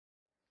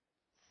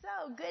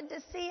So good to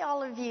see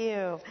all of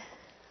you.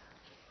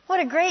 What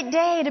a great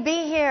day to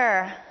be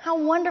here. How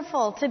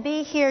wonderful to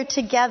be here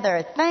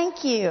together.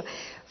 Thank you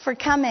for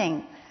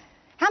coming.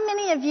 How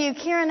many of you,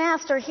 Karen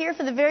asked, are here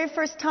for the very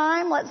first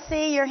time? Let's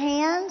see your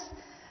hands.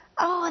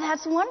 Oh,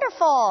 that's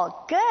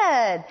wonderful.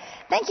 Good.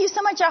 Thank you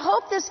so much. I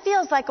hope this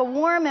feels like a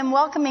warm and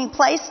welcoming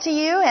place to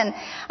you, and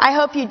I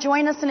hope you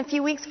join us in a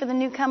few weeks for the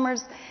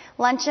Newcomers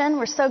Luncheon.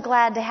 We're so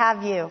glad to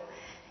have you.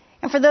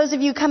 And for those of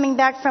you coming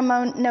back from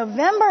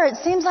November, it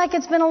seems like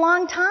it's been a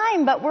long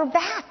time, but we're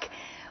back.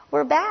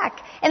 We're back.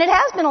 And it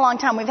has been a long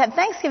time. We've had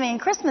Thanksgiving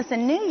and Christmas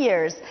and New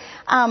Year's,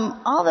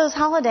 all those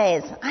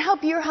holidays. I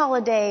hope your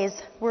holidays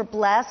were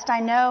blessed.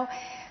 I know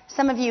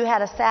some of you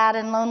had a sad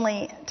and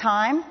lonely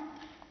time.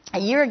 A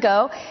year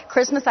ago,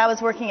 Christmas, I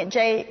was working at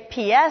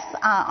JPS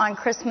on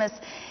Christmas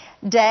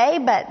Day,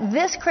 but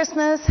this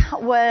Christmas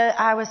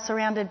I was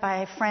surrounded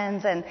by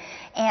friends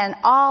and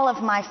all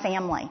of my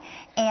family.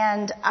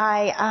 And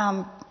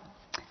I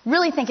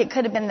really think it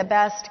could have been the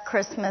best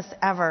Christmas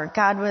ever.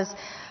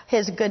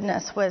 His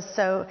goodness was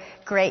so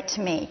great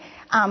to me.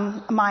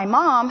 My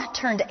mom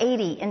turned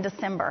 80 in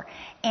December,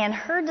 and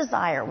her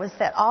desire was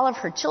that all of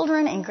her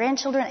children and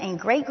grandchildren and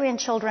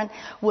great-grandchildren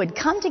would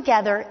come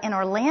together in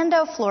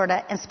Orlando,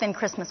 Florida, and spend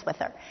Christmas with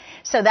her.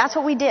 So that's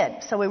what we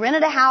did. So we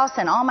rented a house,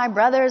 and all my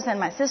brothers and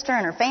my sister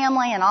and her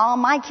family and all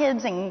my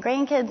kids and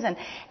grandkids and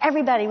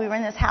everybody, we were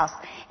in this house.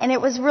 And it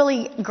was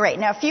really great.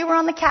 Now, a few were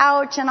on the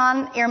couch and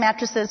on air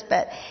mattresses,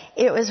 but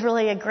it was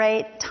really a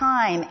great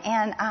time.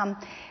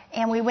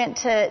 And we went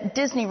to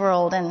Disney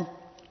World and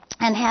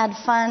had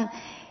fun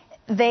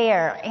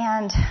there.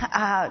 And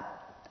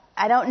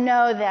I don't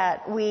know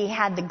that we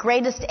had the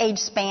greatest age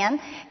span.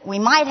 We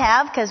might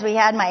have, because we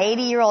had my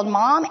 80-year-old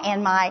mom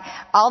and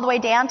all the way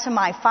down to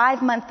my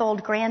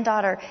 5-month-old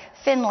granddaughter,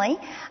 Finley.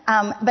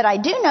 But I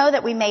do know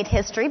that we made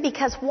history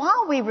because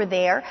while we were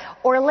there,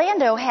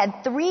 Orlando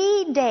had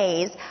 3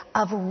 days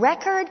of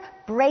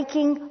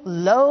record-breaking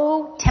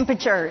low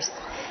temperatures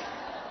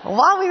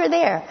while we were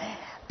there.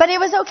 But it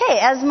was okay.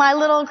 As my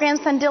little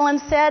grandson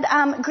Dylan said,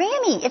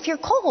 Granny, if you're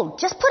cold,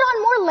 just put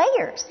on more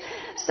layers.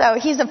 So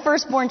he's a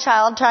firstborn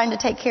child trying to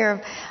take care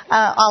of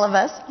all of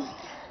us.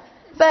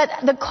 But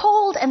the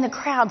cold and the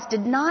crowds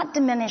did not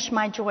diminish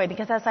my joy,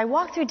 because as I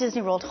walked through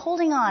Disney World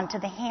holding on to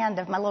the hand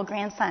of my little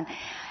grandson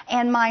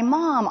and my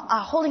mom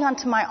holding on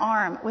to my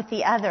arm with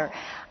the other,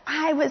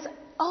 I was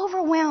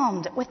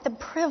overwhelmed with the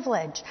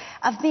privilege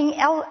of being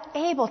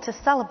able to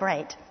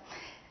celebrate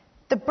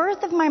the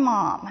birth of my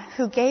mom,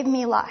 who gave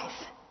me life,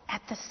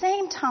 at the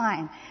same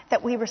time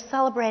that we were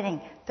celebrating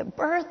the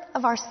birth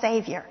of our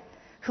Savior,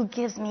 who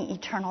gives me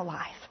eternal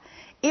life.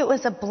 It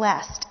was a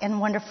blessed and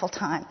wonderful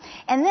time.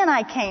 And then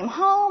I came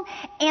home,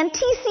 and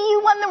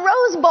TCU won the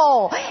Rose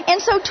Bowl.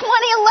 And so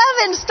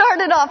 2011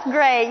 started off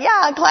great.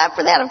 Yeah, clap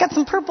for that. I've got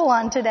some purple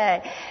on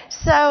today.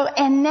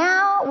 And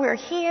now we're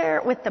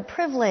here with the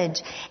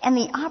privilege and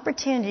the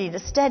opportunity to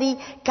study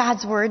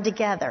God's Word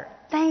together.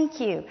 Thank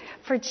you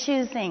for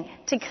choosing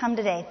to come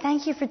today.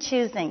 Thank you for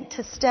choosing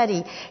to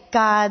study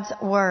God's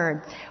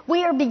Word.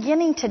 We are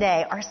beginning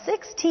today our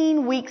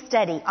 16-week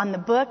study on the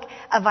book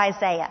of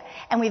Isaiah,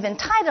 and we've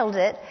entitled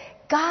it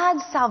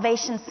God's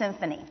Salvation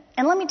Symphony.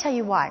 And let me tell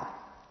you why.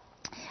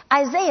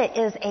 Isaiah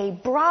is a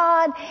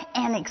broad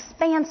and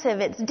expansive,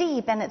 it's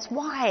deep and it's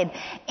wide,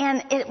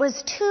 and it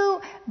was too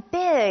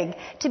big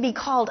to be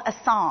called a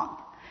song.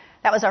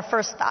 That was our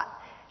first thought.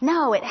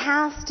 No, it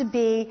has to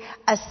be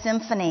a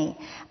symphony,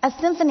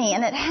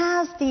 and it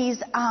has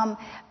these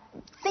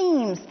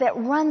themes that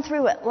run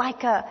through it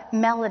like a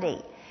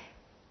melody,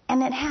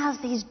 and it has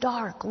these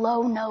dark,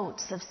 low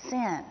notes of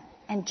sin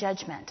and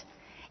judgment.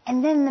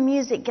 And then the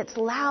music gets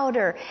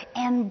louder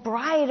and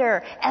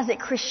brighter as it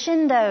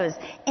crescendos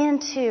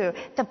into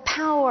the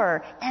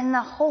power and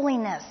the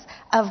holiness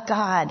of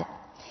God.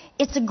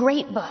 It's a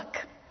great book.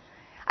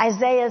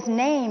 Isaiah's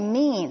name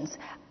means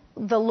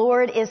the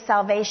Lord is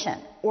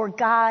salvation, or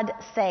God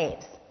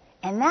saves.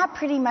 And that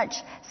pretty much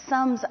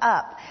sums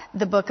up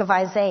the book of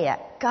Isaiah.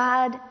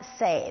 God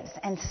saves.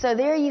 And so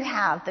there you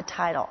have the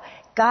title,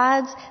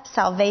 God's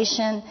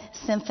Salvation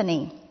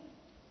Symphony.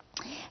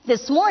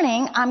 This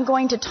morning, I'm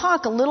going to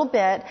talk a little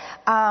bit,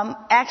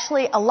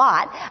 actually a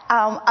lot,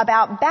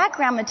 about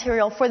background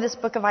material for this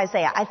book of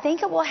Isaiah. I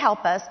think it will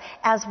help us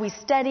as we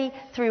study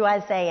through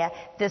Isaiah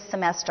this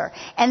semester.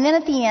 And then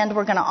at the end,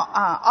 we're going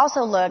to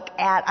also look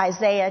at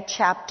Isaiah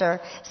chapter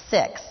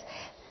 6.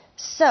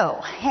 So,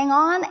 hang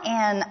on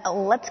and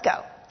let's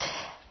go.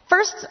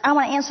 First, I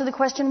want to answer the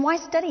question, why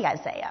study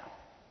Isaiah?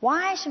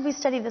 Why should we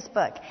study this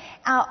book?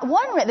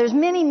 There's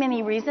many,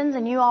 many reasons,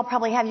 and you all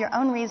probably have your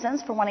own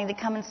reasons for wanting to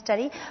come and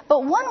study.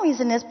 But one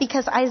reason is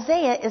because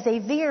Isaiah is a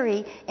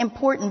very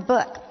important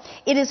book.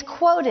 It is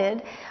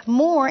quoted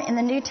more in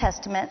the New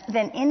Testament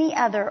than any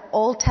other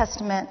Old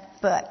Testament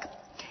book.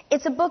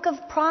 It's a book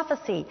of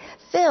prophecy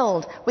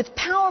filled with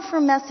powerful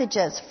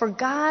messages for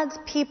God's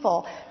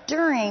people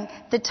during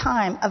the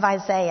time of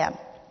Isaiah.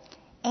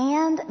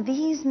 And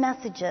these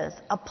messages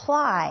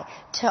apply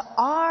to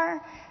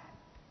our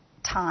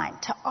time,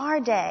 to our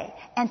day,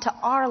 and to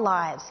our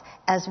lives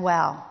as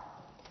well.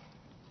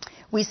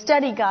 We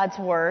study God's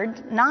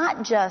Word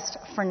not just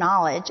for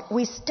knowledge.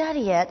 We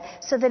study it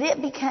so that it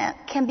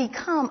can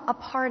become a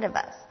part of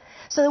us,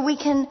 so that we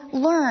can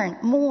learn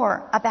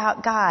more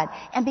about God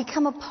and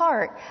become a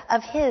part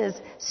of His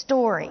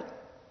story.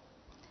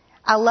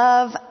 I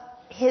love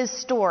His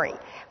story.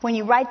 When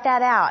you write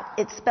that out,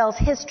 it spells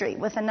history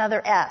with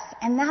another S.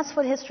 And that's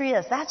what history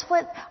is. That's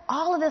what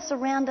all of this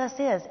around us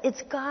is.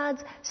 It's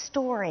God's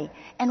story.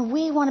 And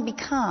we want to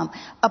become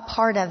a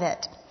part of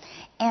it.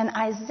 And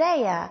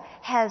Isaiah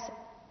has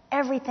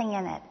everything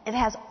in it. It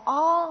has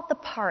all the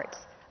parts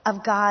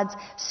of God's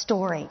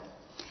story.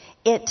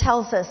 It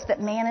tells us that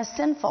man is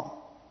sinful.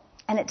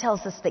 And it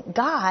tells us that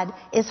God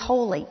is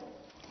holy.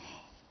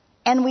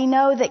 And we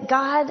know that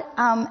God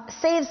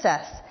saves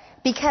us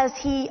because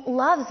He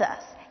loves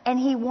us. And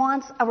He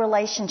wants a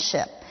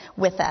relationship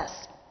with us.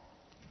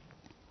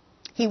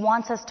 He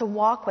wants us to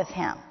walk with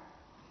Him.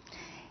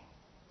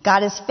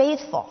 God is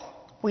faithful.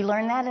 We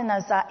learn that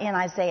in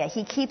Isaiah.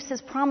 He keeps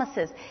His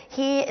promises.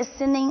 He is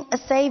sending a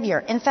Savior.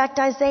 In fact,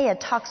 Isaiah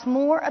talks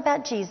more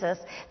about Jesus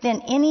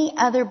than any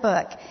other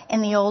book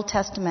in the Old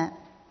Testament.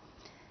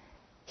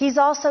 He's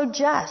also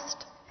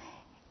just.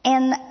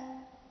 And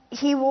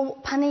He will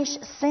punish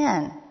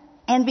sin.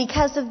 And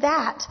because of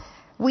that,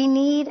 we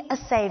need a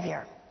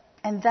Savior.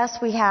 And thus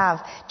we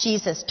have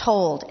Jesus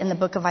told in the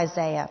book of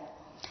Isaiah.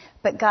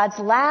 But God's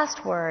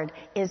last word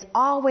is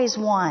always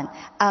one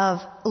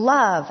of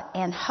love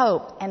and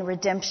hope and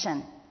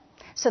redemption.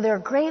 So there are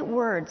great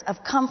words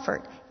of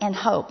comfort and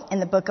hope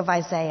in the book of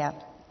Isaiah.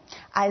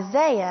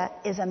 Isaiah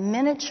is a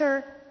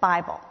miniature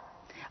Bible.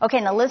 Okay,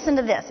 now listen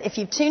to this. If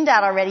you've tuned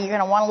out already, you're going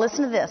to want to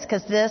listen to this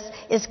because this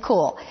is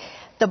cool.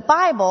 The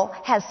Bible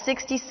has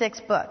 66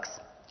 books.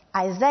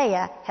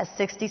 Isaiah has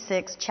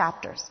 66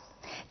 chapters.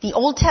 The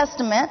Old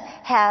Testament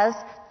has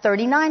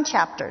 39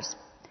 chapters.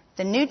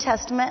 The New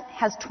Testament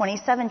has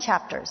 27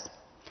 chapters.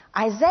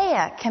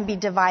 Isaiah can be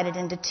divided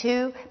into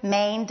two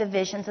main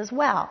divisions as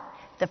well.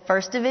 The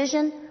first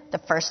division, the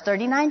first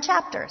 39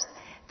 chapters.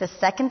 The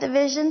second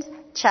division,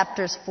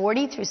 chapters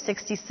 40 through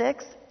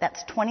 66,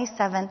 that's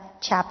 27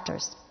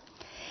 chapters.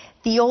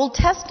 The Old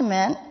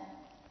Testament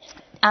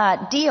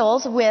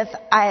deals with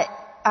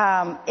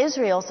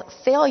Israel's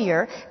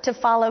failure to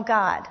follow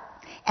God.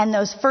 And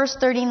those first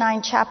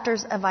 39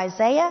 chapters of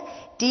Isaiah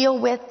deal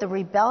with the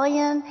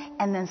rebellion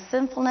and the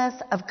sinfulness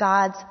of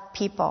God's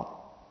people.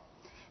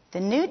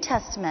 The New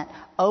Testament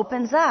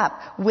opens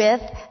up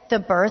with the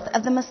birth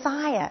of the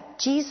Messiah,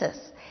 Jesus.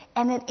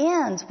 And it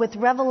ends with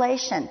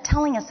Revelation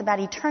telling us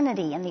about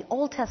eternity and the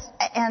Old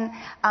Testament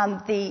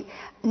and the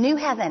new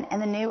heaven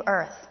and the new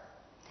earth.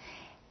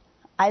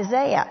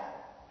 Isaiah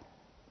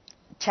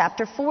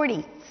chapter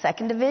 40,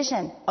 second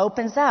division,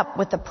 opens up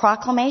with the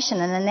proclamation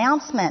and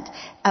announcement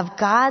of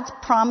God's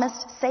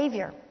promised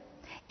Savior.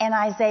 And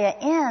Isaiah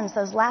ends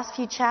those last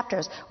few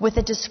chapters with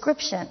a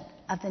description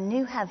of the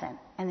new heaven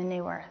and the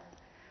new earth.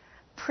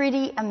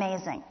 Pretty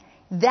amazing.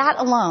 That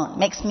alone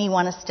makes me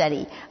want to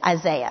study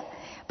Isaiah.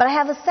 But I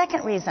have a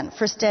second reason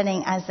for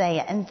studying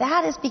Isaiah, and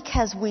that is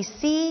because we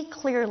see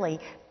clearly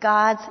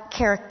God's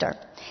character.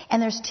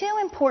 And there's two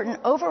important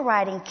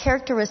overriding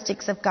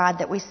characteristics of God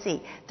that we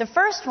see. The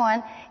first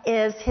one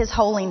is His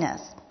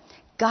holiness.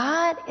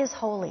 God is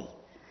holy.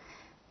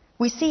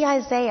 We see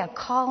Isaiah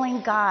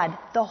calling God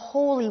the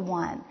Holy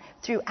One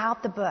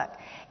throughout the book.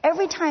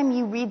 Every time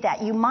you read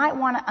that, you might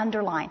want to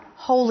underline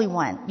Holy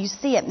One. You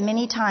see it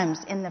many times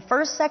in the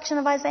first section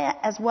of Isaiah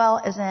as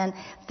well as in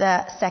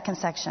the second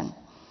section.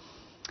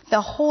 The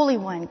Holy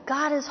One.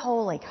 God is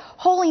holy.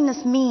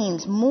 Holiness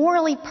means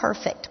morally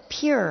perfect,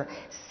 pure,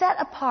 set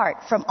apart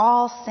from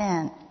all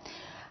sin.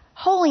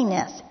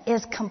 Holiness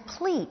is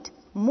complete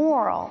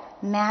moral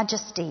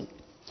majesty.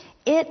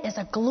 It is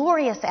a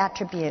glorious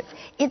attribute.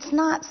 It's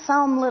not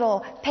some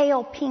little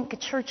pale pink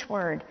church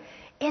word.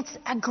 It's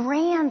a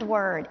grand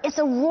word. It's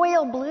a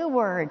royal blue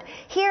word.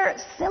 Hear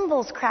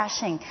cymbals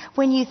crashing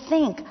when you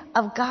think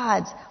of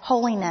God's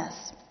holiness.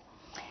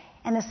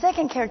 And the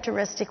second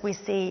characteristic we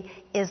see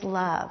is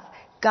love.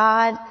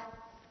 God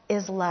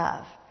is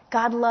love.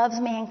 God loves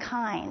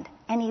mankind,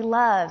 and He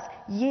loves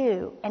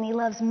you, and He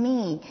loves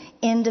me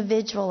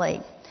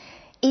individually.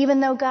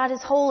 Even though God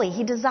is holy,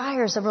 He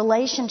desires a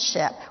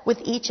relationship with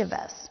each of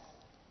us.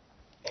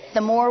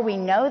 The more we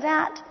know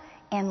that,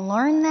 and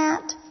learn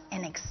that,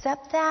 and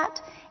accept that,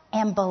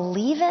 and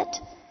believe it,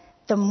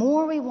 the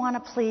more we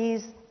want to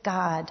please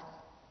God.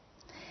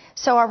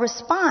 So our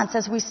response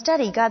as we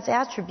study God's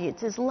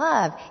attributes is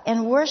love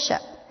and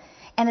worship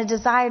and a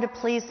desire to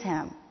please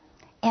Him.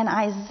 And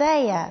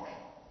Isaiah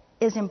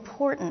is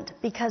important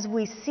because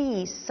we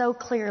see so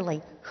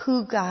clearly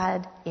who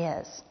God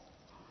is.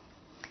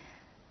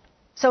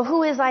 So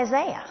who is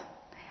Isaiah?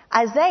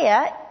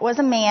 Isaiah was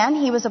a man,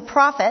 he was a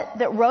prophet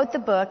that wrote the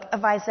book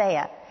of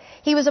Isaiah.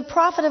 He was a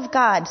prophet of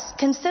God,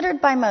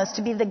 considered by most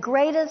to be the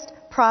greatest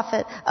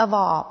prophet of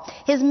all.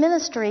 His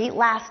ministry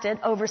lasted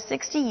over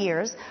 60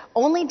 years.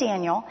 Only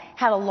Daniel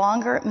had a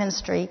longer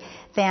ministry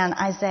than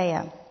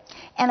Isaiah.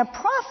 And a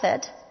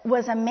prophet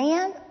was a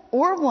man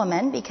or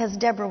woman, because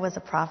Deborah was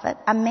a prophet,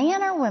 a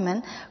man or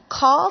woman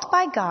called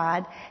by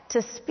God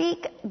to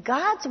speak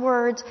God's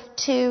words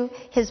to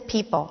his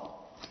people.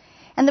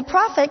 And the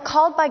prophet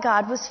called by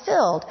God was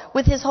filled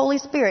with his Holy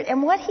Spirit.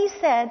 And what he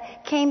said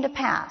came to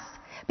pass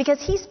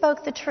because he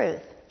spoke the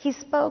truth. He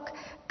spoke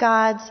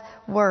God's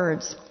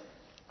words.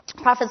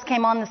 Prophets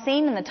came on the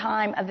scene in the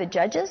time of the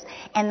Judges,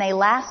 and they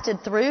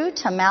lasted through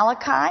to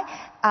Malachi.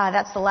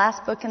 That's the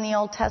last book in the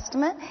Old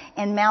Testament.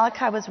 And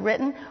Malachi was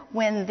written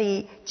when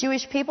the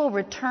Jewish people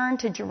returned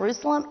to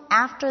Jerusalem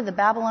after the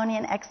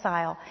Babylonian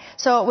exile.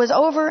 So it was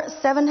over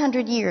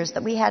 700 years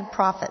that we had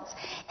prophets.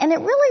 And it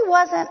really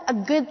wasn't a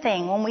good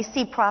thing when we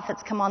see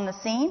prophets come on the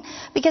scene,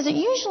 because it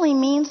usually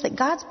means that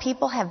God's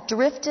people have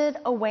drifted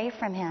away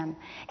from him,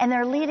 and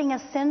they're leading a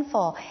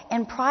sinful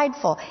and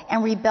prideful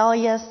and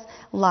rebellious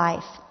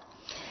life.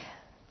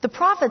 The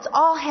prophets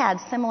all had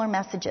similar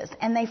messages,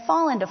 and they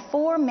fall into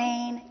four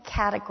main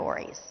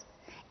categories.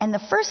 And the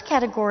first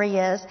category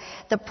is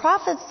the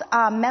prophet's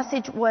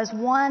message was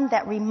one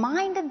that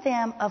reminded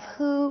them of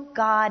who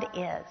God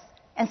is.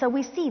 And so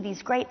we see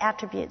these great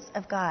attributes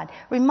of God,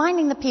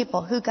 reminding the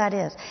people who God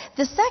is.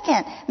 The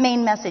second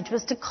main message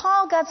was to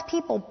call God's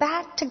people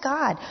back to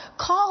God,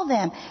 call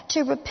them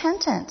to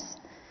repentance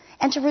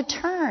and to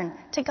return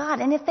to God.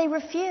 And if they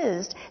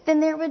refused,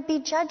 then there would be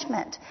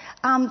judgment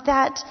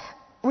that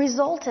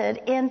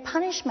resulted in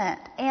punishment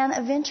and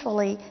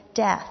eventually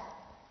death.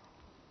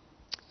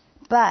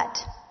 But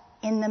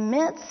in the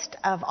midst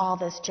of all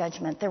this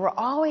judgment, there were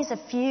always a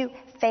few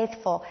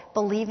faithful,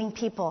 believing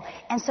people.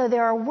 And so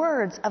there are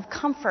words of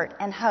comfort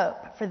and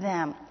hope for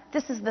them.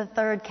 This is the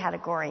third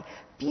category.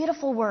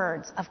 Beautiful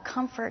words of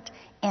comfort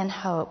and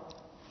hope.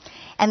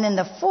 And then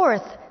the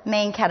fourth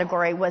main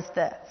category was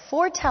the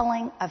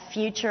foretelling of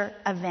future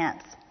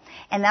events.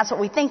 And that's what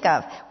we think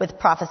of with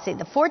prophecy,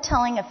 the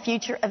foretelling of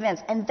future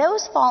events. And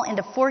those fall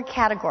into four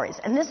categories.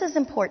 And this is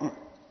important.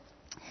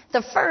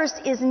 The first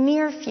is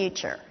near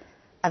future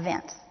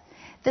events.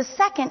 The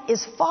second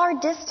is far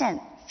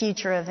distant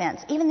future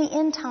events, even the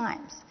end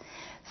times.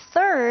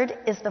 Third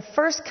is the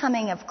first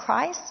coming of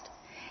Christ.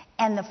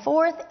 And the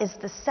fourth is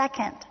the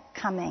second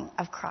coming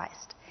of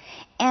Christ.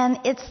 And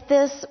it's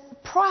this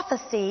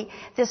prophecy,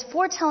 this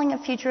foretelling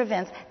of future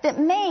events, that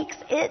makes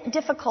it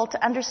difficult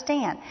to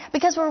understand.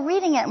 Because we're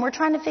reading it and we're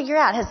trying to figure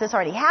out, has this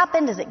already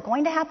happened? Is it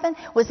going to happen?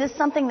 Was this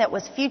something that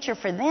was future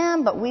for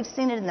them, but we've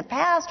seen it in the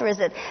past? Or is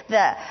it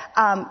the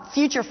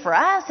future for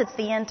us? It's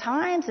the end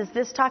times? Is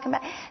this talking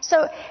about?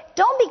 So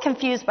don't be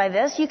confused by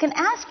this. You can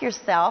ask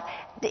yourself,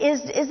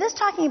 is this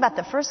talking about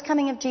the first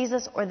coming of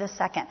Jesus or the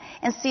second?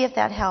 And see if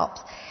that helps.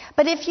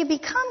 But if you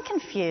become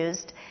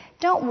confused,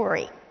 don't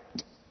worry.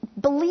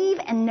 Believe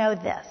and know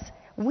this.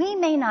 We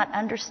may not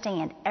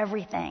understand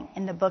everything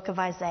in the book of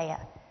Isaiah,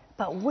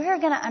 but we're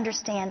going to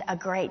understand a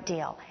great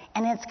deal.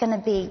 And it's going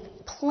to be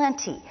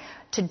plenty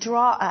to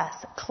draw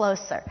us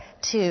closer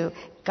to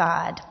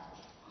God.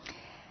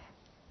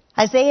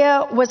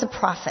 Isaiah was a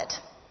prophet.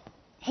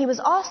 He was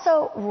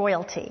also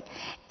royalty.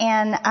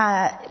 And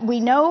we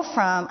know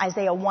from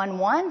Isaiah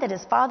 1:1 that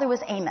his father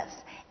was Amos.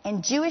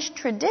 And Jewish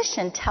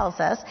tradition tells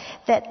us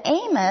that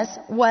Amos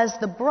was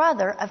the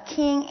brother of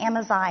King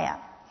Amaziah.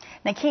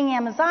 Now, King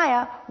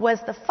Amaziah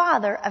was the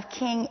father of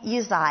King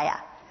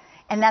Uzziah.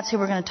 And that's who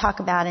we're going to talk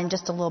about in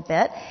just a little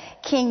bit.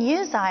 King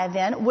Uzziah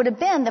then would have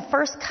been the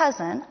first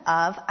cousin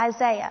of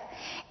Isaiah.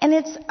 And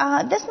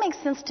this makes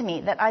sense to me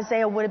that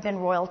Isaiah would have been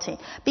royalty,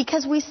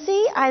 because we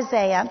see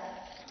Isaiah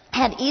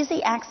had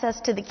easy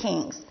access to the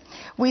kings.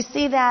 We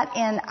see that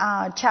in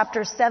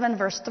chapter 7,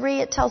 verse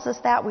 3. It tells us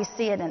that. We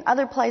see it in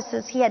other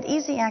places. He had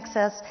easy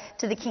access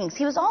to the kings.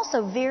 He was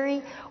also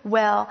very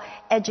well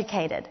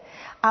educated.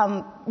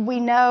 We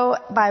know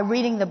by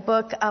reading the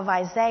book of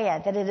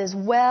Isaiah that it is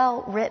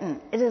well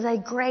written. It is a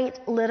great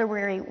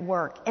literary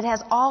work. It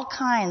has all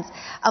kinds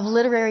of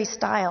literary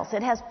styles.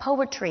 It has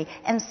poetry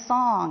and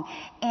song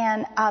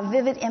and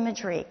vivid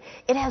imagery.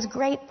 It has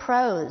great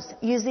prose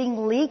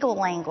using legal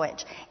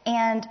language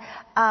and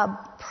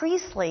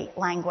priestly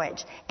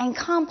language and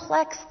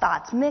complex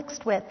thoughts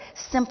mixed with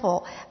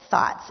simple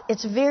thoughts.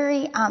 It's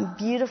very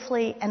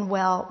beautifully and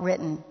well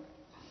written.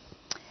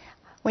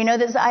 We know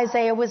that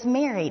Isaiah was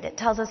married. It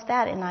tells us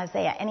that in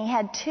Isaiah. And he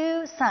had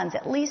two sons,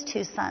 at least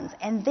two sons.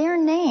 And their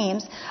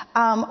names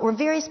were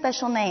very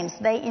special names.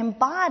 They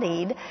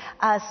embodied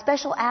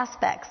special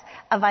aspects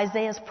of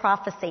Isaiah's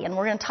prophecy. And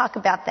we're going to talk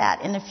about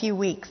that in a few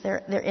weeks.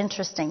 They're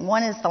interesting.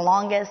 One is the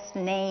longest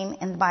name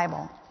in the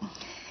Bible.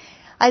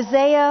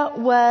 Isaiah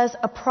was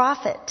a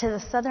prophet to the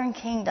southern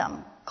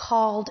kingdom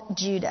called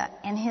Judah.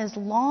 And his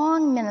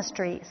long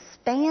ministry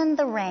spanned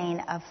the reign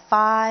of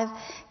 5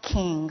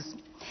 kings.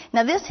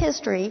 Now, this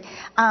history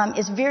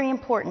is very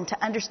important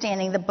to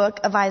understanding the book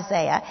of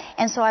Isaiah.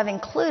 And so I've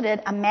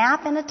included a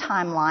map and a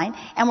timeline.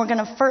 And we're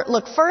going to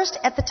look first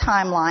at the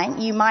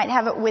timeline. You might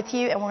have it with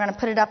you, and we're going to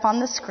put it up on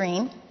the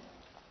screen.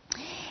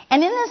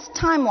 And in this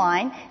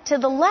timeline, to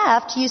the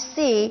left, you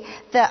see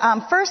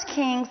the first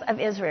kings of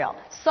Israel.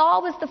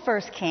 Saul was the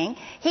first king.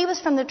 He was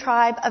from the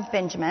tribe of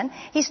Benjamin.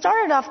 He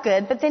started off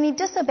good, but then he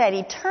disobeyed.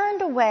 He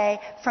turned away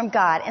from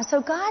God. And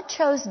so God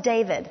chose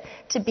David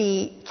to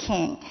be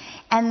king.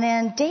 And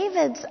then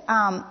David's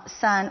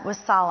son was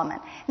Solomon.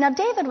 Now,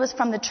 David was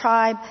from the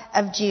tribe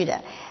of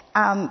Judah,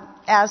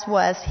 as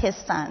was his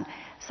son,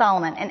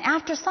 Solomon. And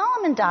after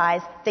Solomon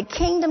dies, the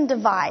kingdom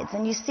divides,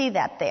 and you see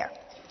that there.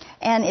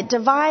 And it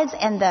divides,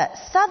 and the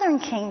southern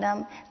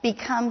kingdom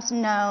becomes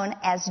known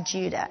as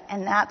Judah.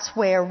 And that's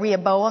where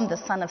Rehoboam, the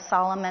son of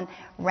Solomon,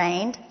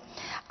 reigned.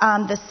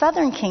 The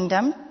southern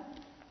kingdom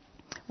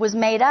was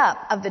made up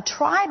of the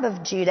tribe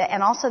of Judah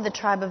and also the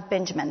tribe of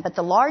Benjamin. But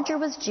the larger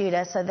was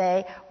Judah, so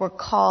they were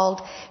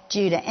called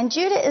Judah. And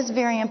Judah is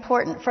very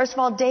important. First of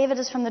all, David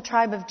is from the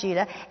tribe of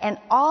Judah, and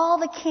all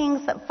the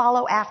kings that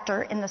follow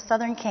after in the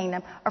southern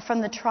kingdom are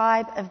from the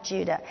tribe of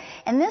Judah.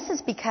 And this is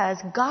because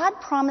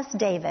God promised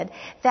David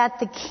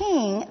that the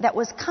king that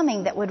was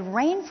coming, that would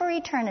reign for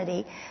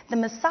eternity, the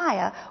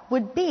Messiah,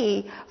 would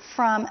be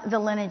from the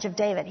lineage of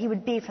David. He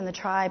would be from the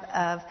tribe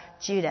of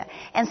Judah.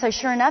 And so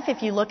sure enough,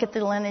 if you look at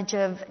the lineage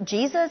of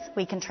Jesus,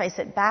 we can trace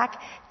it back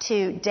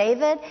to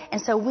David.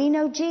 And so we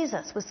know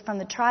Jesus was from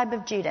the tribe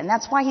of Judah. And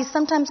that's why he's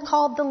sometimes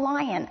called the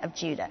Lion of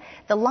Judah.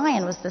 The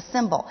lion was the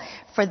symbol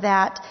for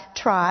that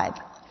tribe.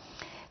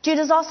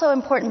 Judah is also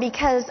important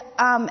because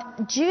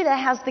Judah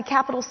has the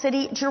capital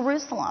city,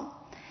 Jerusalem.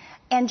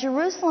 And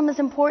Jerusalem is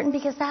important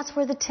because that's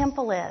where the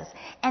temple is.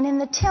 And in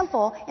the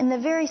temple, in the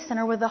very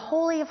center, were the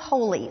Holy of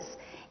Holies.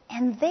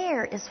 And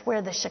there is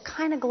where the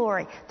Shekinah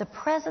glory, the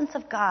presence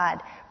of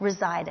God,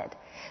 resided.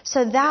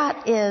 So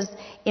that is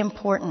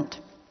important.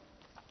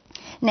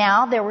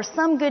 Now, there were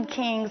some good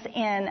kings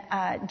in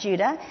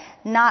Judah.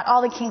 Not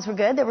all the kings were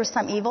good. There were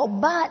some evil,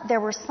 but there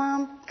were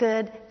some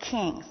good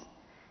kings.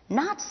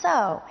 Not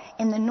so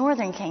in the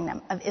northern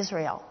kingdom of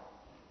Israel.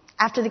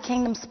 After the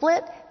kingdom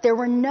split, there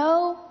were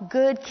no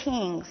good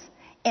kings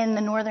in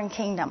the northern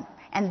kingdom,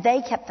 and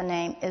they kept the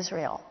name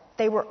Israel.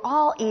 They were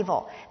all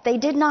evil. They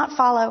did not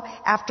follow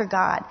after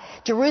God.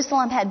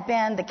 Jerusalem had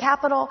been the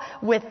capital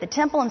with the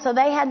temple, and so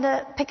they had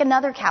to pick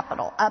another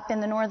capital up in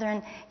the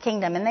northern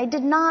kingdom. And they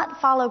did not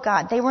follow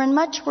God. They were in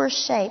much worse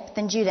shape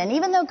than Judah. And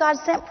even though God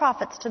sent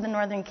prophets to the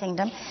northern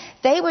kingdom,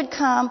 they would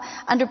come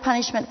under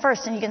punishment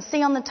first. And you can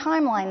see on the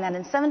timeline that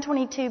in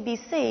 722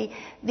 BC,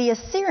 the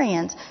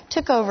Assyrians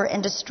took over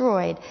and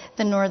destroyed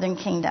the northern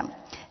kingdom.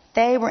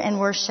 They were in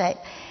worse shape.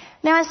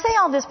 Now, I say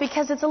all this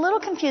because it's a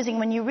little confusing.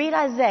 When you read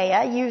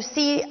Isaiah, you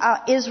see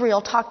Israel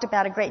talked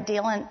about a great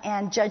deal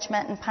and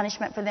judgment and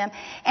punishment for them.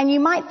 And you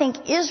might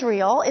think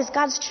Israel is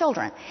God's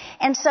children.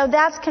 And so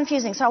that's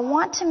confusing. So I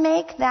want to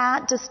make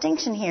that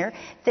distinction here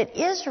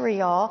that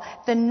Israel,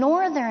 the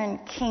northern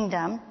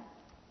kingdom,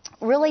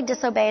 really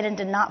disobeyed and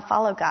did not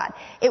follow God.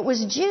 It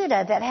was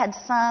Judah that had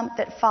some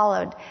that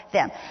followed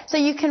them. So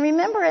you can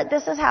remember it.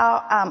 This is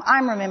how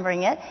I'm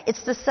remembering it.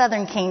 It's the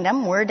southern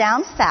kingdom. We're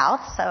down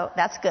south, so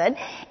that's good.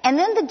 And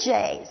then the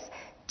J's.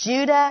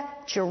 Judah,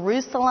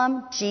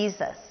 Jerusalem,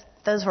 Jesus.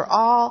 Those were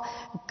all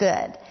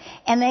good.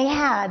 And they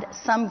had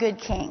some good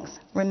kings.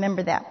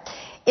 Remember that.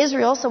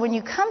 Israel, so when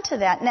you come to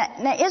that,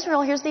 now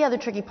Israel, here's the other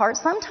tricky part.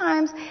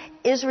 Sometimes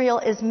Israel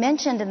is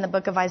mentioned in the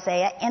book of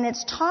Isaiah, and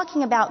it's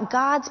talking about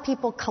God's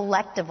people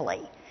collectively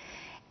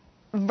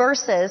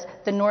versus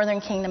the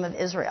northern kingdom of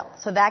Israel.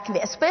 So that can be,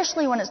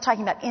 especially when it's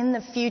talking about in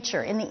the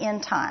future, in the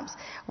end times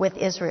with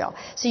Israel.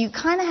 So you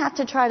kind of have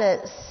to try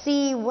to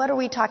see what are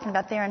we talking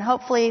about there, and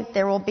hopefully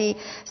there will be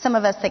some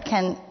of us that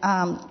can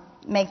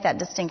make that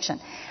distinction.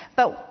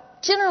 But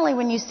generally,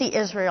 when you see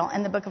Israel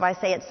in the book of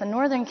Isaiah, it's the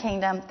northern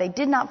kingdom. They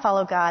did not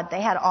follow God.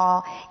 They had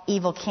all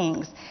evil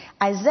kings.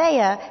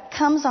 Isaiah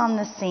comes on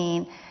the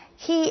scene.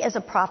 He is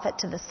a prophet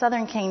to the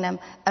southern kingdom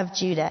of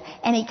Judah.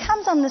 And he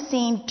comes on the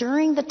scene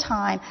during the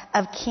time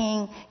of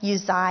King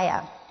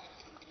Uzziah.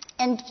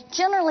 And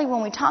generally,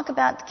 when we talk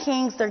about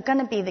kings, they're going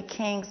to be the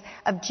kings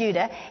of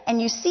Judah.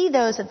 And you see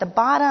those at the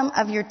bottom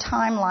of your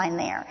timeline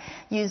there.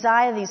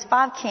 Uzziah, these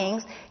 5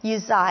 kings.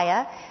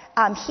 Uzziah,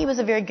 he was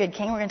a very good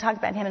king. We're going to talk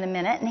about him in a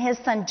minute. And his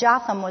son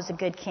Jotham was a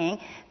good king.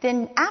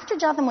 Then after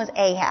Jotham was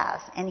Ahaz,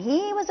 and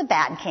he was a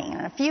bad king. In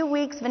a few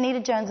weeks,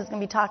 Vanita Jones is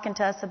going to be talking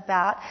to us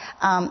about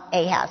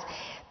Ahaz.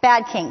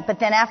 Bad king. But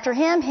then after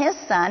him, his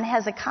son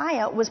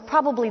Hezekiah was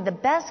probably the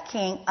best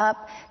king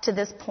up to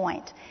this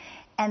point.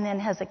 And then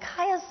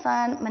Hezekiah's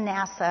son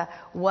Manasseh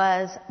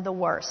was the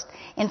worst.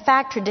 In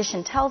fact,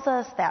 tradition tells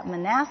us that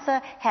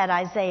Manasseh had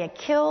Isaiah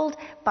killed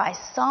by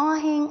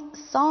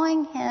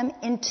sawing him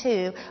in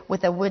two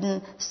with a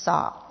wooden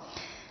saw.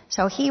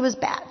 So he was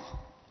bad.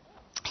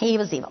 He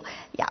was evil.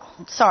 Yeah,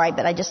 sorry,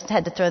 but I just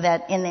had to throw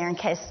that in there in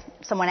case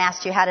someone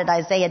asked you, how did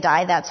Isaiah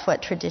die? That's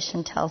what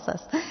tradition tells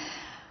us.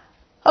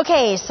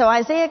 Okay, so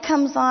Isaiah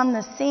comes on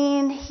the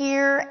scene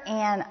here,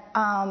 and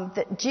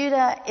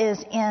Judah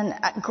is in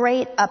a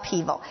great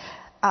upheaval.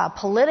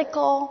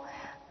 Political,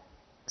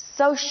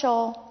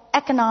 social,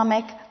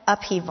 economic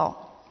upheaval.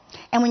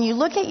 And when you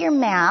look at your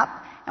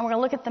map, and we're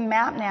going to look at the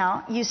map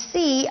now, you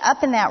see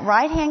up in that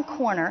right-hand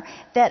corner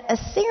that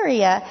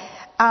Assyria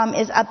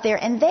is up there,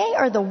 and they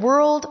are the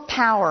world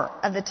power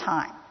of the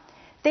time.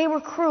 They were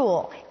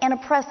cruel and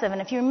oppressive,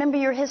 and if you remember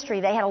your history,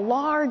 they had a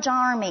large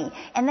army,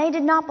 and they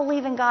did not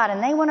believe in God,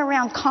 and they went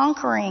around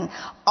conquering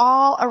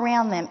all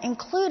around them,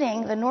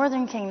 including the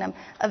northern kingdom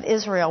of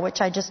Israel,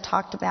 which I just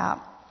talked about.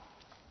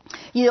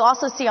 You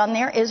also see on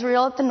there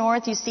Israel at the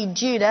north. You see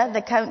Judah,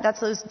 that's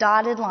those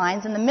dotted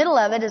lines. In the middle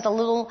of it is a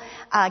little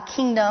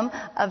kingdom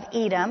of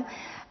Edom.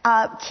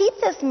 Keep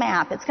this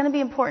map. It's going to be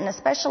important,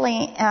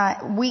 especially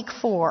week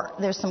 4.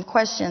 There's some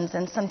questions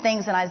and some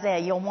things in Isaiah.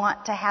 You'll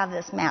want to have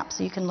this map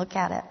so you can look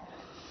at it.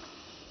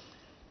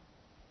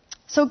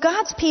 So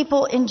God's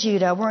people in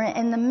Judah were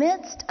in the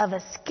midst of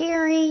a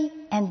scary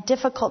and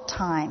difficult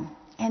time.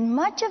 And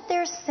much of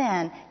their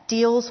sin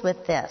deals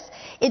with this.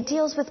 It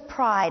deals with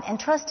pride and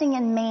trusting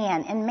in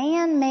man and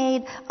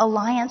man-made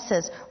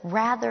alliances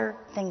rather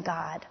than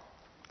God.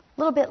 A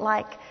little bit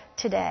like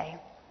today.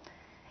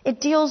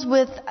 It deals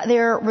with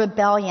their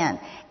rebellion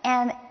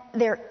and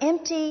their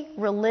empty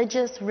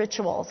religious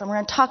rituals. And we're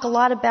going to talk a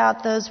lot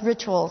about those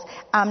rituals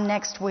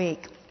next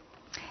week.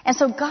 And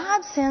so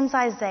God sends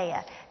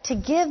Isaiah to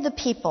give the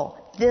people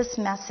this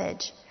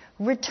message.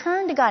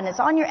 Return to God. And it's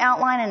on your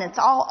outline and it's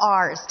all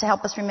ours to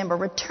help us remember.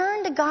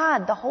 Return to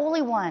God, the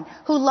Holy One,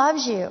 who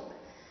loves you.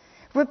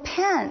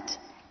 Repent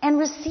and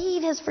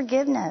receive His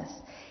forgiveness.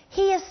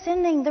 He is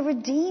sending the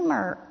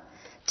Redeemer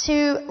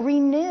to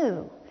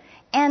renew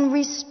and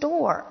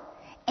restore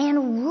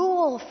and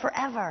rule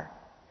forever.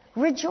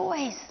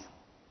 Rejoice.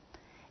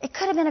 It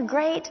could have been a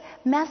great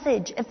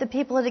message if the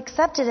people had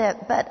accepted it,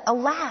 but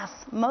alas,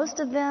 most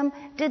of them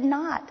did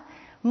not.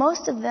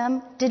 Most of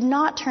them did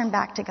not turn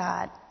back to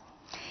God.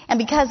 And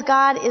because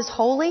God is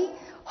holy,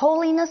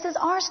 holiness is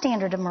our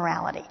standard of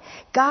morality.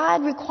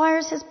 God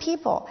requires His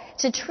people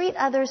to treat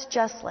others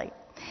justly.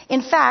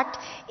 In fact,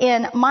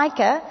 in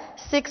Micah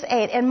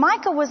 6:8, and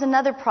Micah was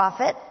another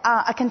prophet,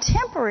 a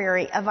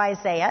contemporary of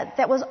Isaiah,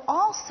 that was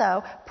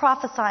also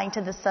prophesying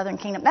to the southern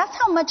kingdom. That's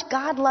how much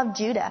God loved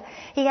Judah.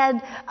 He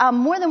had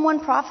more than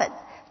one prophet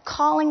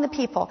calling the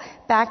people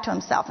back to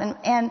Himself.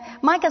 And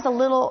Micah's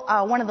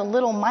one of the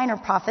little minor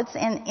prophets.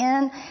 And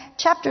in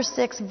chapter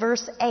 6,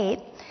 verse 8,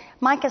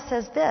 Micah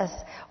says this,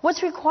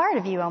 "What's required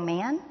of you, O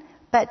man,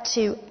 but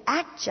to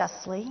act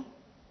justly,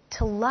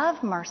 to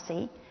love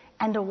mercy,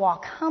 and to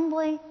walk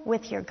humbly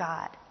with your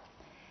God."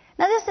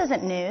 Now, this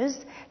isn't news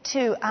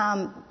to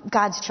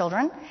God's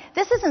children.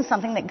 This isn't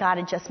something that God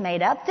had just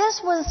made up.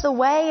 This was the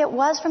way it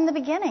was from the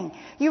beginning.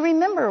 You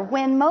remember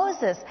when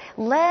Moses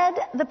led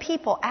the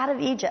people out of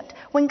Egypt,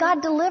 when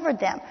God delivered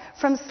them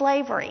from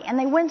slavery, and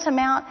they went to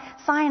Mount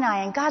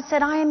Sinai, and God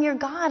said, "I am your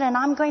God, and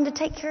I'm going to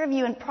take care of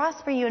you and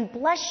prosper you and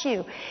bless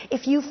you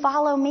if you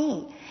follow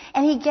me."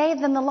 And He gave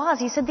them the laws.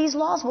 He said, "These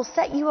laws will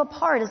set you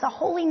apart as a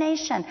holy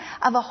nation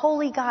of a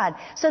holy God,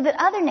 so that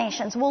other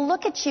nations will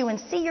look at you and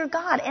see your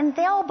God, and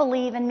they'll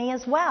believe in me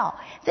as well."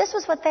 This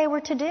was what they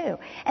were to do.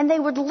 And they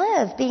would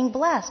live being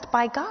blessed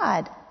by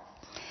God.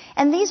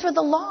 And these were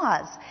the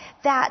laws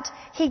that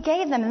He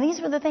gave them. And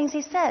these were the things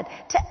He said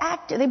to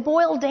act. They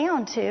boiled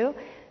down to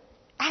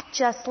act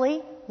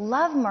justly,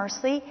 love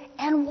mercy,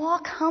 and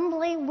walk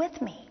humbly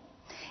with me.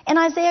 And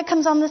Isaiah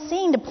comes on the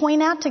scene to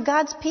point out to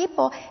God's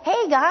people,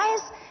 hey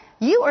guys,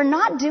 you are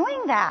not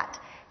doing that.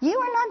 You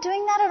are not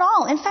doing that at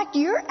all. In fact,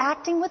 you're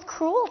acting with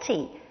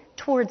cruelty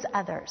towards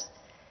others.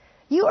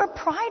 You are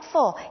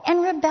prideful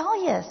and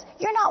rebellious.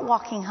 You're not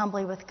walking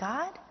humbly with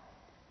God.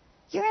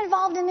 You're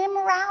involved in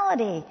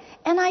immorality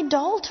and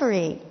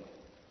idolatry.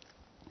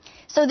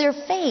 So their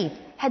faith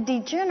had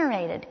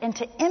degenerated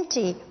into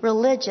empty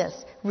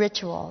religious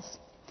rituals.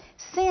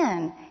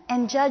 Sin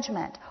and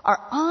judgment are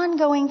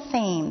ongoing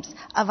themes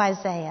of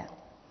Isaiah.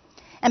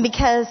 And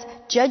because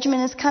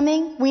judgment is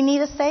coming, we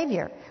need a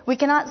Savior. We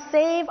cannot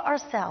save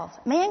ourselves.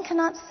 Man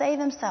cannot save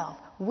himself.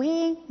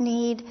 We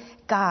need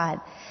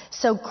God.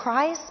 So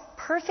Christ's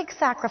perfect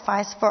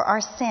sacrifice for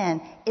our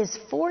sin is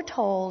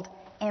foretold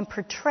and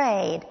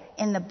portrayed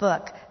in the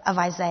book of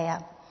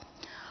Isaiah.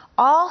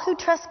 All who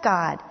trust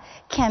God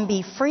can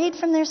be freed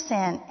from their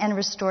sin and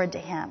restored to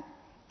Him.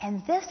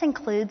 And this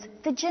includes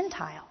the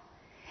Gentile.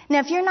 Now,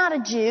 if you're not a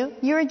Jew,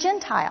 you're a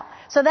Gentile.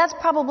 So that's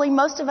probably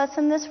most of us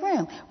in this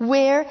room.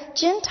 We're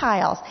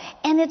Gentiles.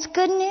 And it's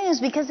good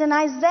news because in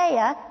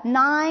Isaiah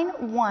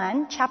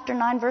 9:1, chapter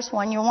 9, verse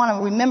 1, you'll want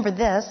to remember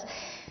this,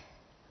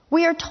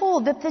 we are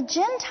told that the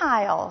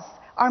Gentiles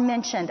are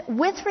mentioned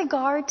with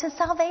regard to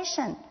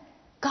salvation.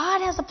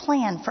 God has a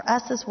plan for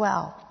us as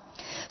well.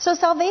 So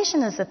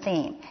salvation is a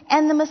theme.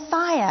 And the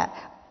Messiah,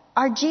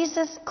 our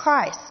Jesus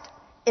Christ,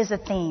 is a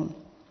theme.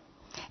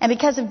 And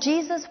because of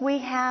Jesus, we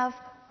have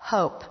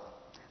hope.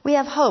 We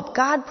have hope.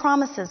 God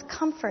promises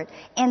comfort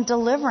and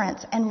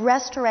deliverance and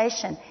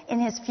restoration in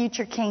His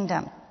future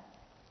kingdom.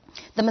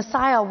 The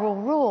Messiah will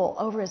rule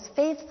over His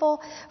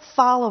faithful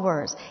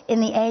followers in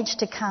the age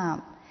to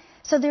come.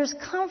 So there's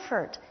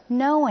comfort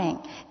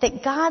knowing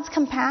that God's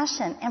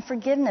compassion and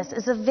forgiveness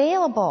is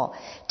available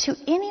to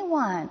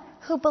anyone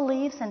who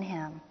believes in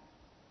Him.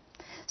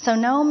 So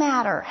no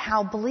matter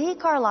how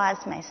bleak our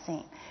lives may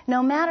seem,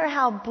 no matter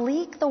how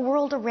bleak the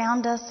world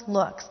around us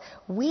looks,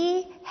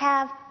 we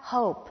have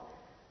hope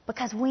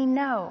because we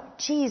know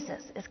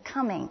Jesus is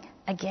coming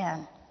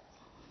again.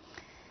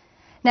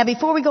 Now,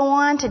 before we go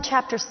on to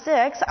chapter 6,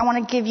 I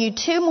want to give you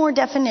 2 more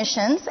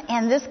definitions,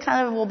 and this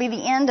kind of will be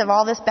the end of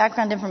all this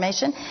background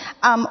information.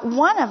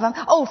 One of them,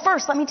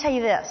 first, let me tell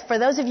you this. For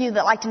those of you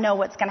that like to know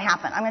what's going to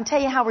happen, I'm going to tell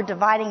you how we're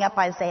dividing up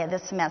Isaiah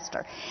this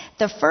semester.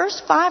 The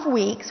first 5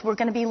 weeks, we're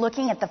going to be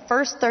looking at the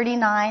first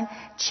 39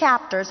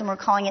 chapters, and we're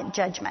calling it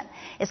Judgment.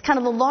 It's kind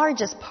of the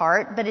largest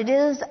part, but it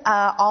is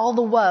all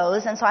the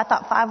woes, and so I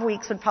thought 5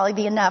 weeks would probably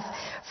be enough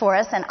for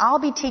us, and I'll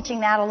be teaching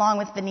that along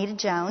with Vanita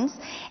Jones.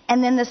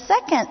 And then the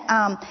second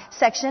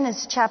section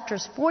is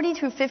chapters 40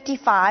 through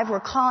 55. We're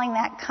calling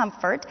that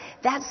Comfort.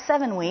 That's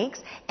 7 weeks.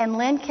 And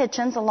Lynn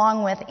Kitchens,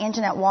 along with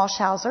Anjanette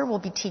Walshauser, will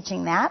be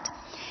teaching that.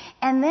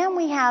 And then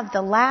we have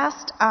the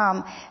last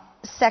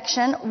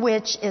section,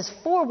 which is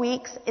 4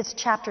 weeks. It's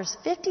chapters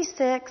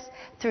 56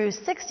 through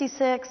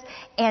 66,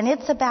 and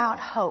it's about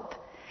hope.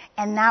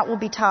 And that will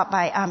be taught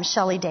by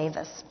Shelley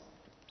Davis.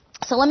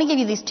 So let me give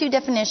you these 2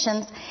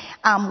 definitions.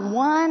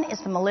 One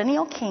is the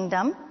millennial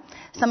kingdom.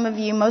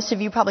 Most of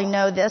you probably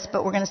know this,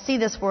 but we're going to see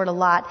this word a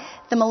lot.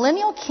 The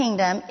millennial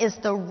kingdom is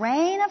the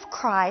reign of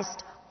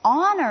Christ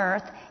on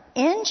earth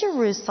in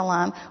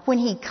Jerusalem when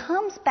he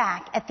comes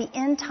back at the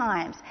end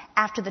times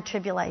after the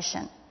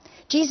tribulation.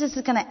 Jesus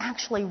is going to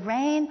actually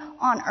reign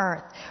on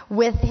earth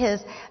with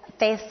his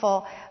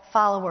faithful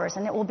followers,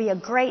 and it will be a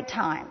great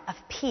time of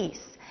peace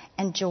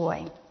and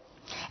joy.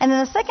 And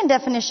then the second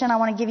definition I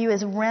want to give you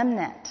is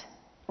remnant.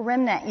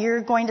 Remnant,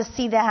 you're going to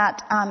see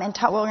that, and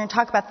we're going to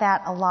talk about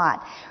that a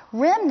lot.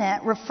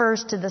 Remnant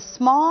refers to the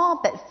small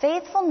but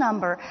faithful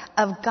number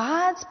of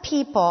God's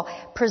people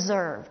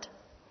preserved.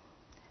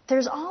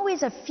 There's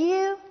always a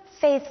few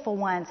faithful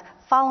ones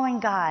following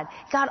God.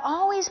 God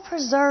always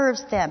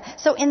preserves them.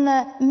 So in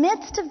the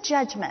midst of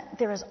judgment,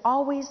 there is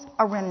always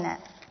a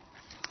remnant.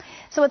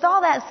 So with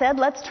all that said,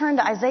 let's turn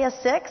to Isaiah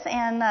 6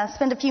 and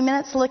spend a few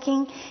minutes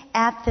looking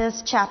at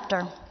this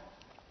chapter.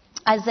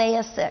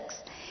 Isaiah 6.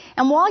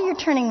 And while you're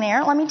turning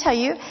there, let me tell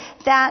you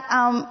that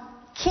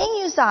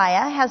King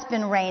Uzziah has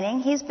been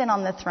reigning. He's been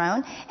on the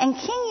throne. And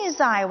King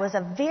Uzziah was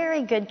a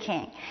very good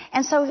king.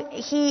 And so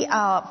he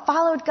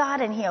followed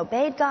God and he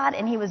obeyed God.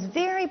 And he was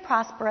very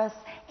prosperous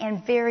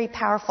and very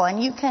powerful.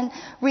 And you can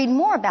read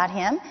more about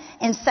him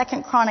in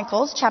 2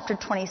 Chronicles chapter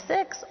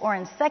 26 or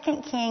in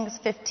 2 Kings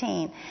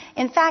 15.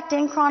 In fact,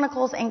 in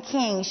Chronicles and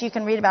Kings, you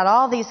can read about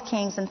all these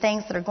kings and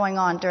things that are going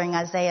on during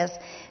Isaiah's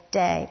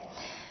day.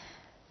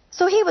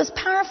 So he was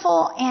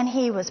powerful and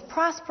he was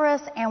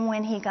prosperous, and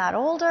when he got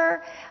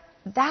older,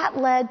 that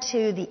led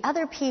to the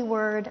other P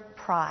word,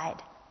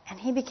 pride. And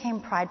he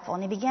became prideful,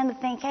 and he began to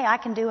think, hey, I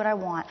can do what I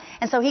want.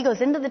 And so he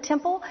goes into the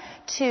temple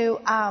to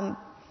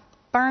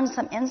burn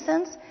some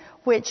incense,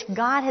 which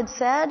God had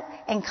said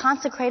and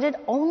consecrated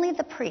only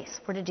the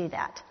priests were to do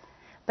that.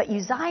 But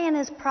Uzziah in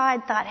his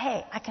pride thought,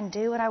 hey, I can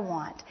do what I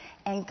want.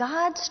 And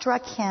God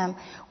struck him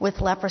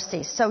with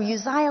leprosy. So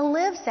Uzziah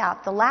lives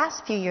out the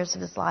last few years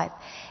of his life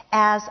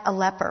as a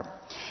leper.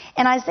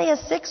 And Isaiah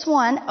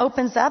 6:1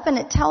 opens up and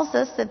it tells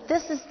us that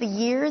this is the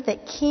year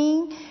that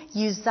King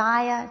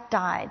Uzziah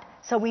died.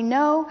 So we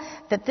know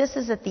that this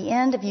is at the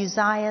end of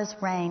Uzziah's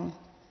reign.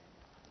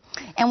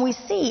 And we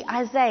see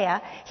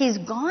Isaiah, he's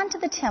gone to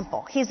the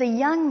temple. He's a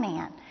young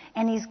man,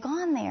 and he's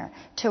gone there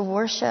to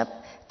worship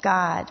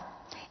God.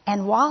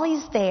 And while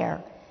he's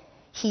there,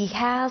 he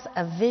has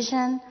a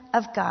vision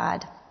of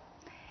God.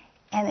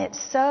 And it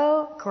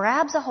so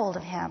grabs a hold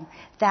of him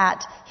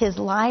that his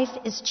life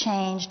is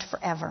changed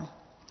forever.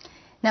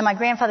 Now, my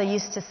grandfather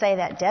used to say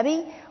that,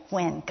 Debbie,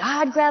 when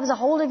God grabs a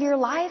hold of your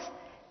life,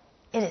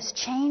 it is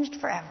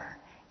changed forever.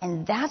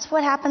 And that's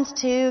what happens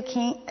to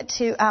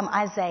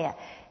Isaiah.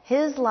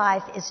 His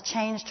life is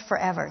changed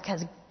forever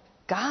because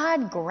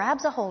God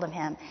grabs a hold of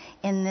him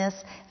in this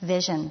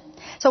vision.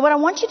 So what I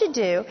want you to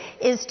do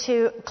is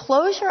to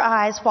close your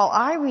eyes while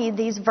I read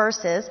these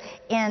verses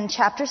in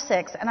chapter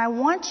 6. And I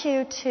want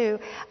you to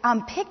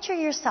picture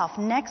yourself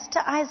next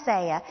to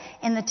Isaiah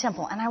in the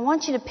temple. And I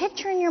want you to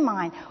picture in your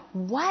mind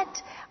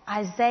what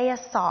Isaiah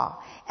saw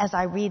as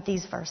I read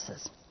these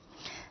verses.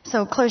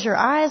 So close your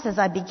eyes as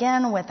I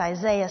begin with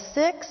Isaiah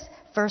 6,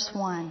 verse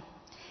 1.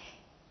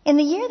 In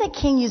the year that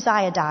King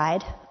Uzziah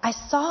died, I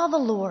saw the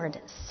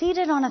Lord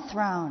seated on a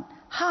throne,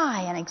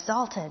 high and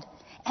exalted,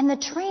 and the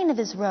train of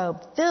his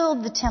robe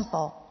filled the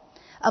temple.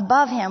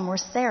 Above him were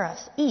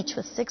seraphs, each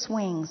with 6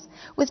 wings.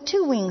 With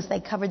 2 wings they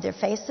covered their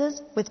faces,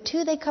 with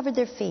 2 they covered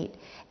their feet,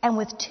 and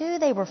with 2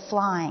 they were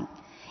flying.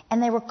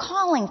 And they were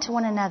calling to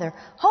one another,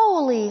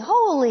 Holy,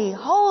 holy,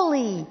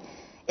 holy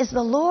is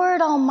the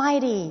Lord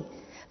Almighty.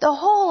 The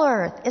whole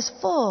earth is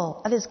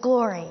full of his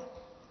glory.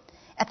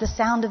 At the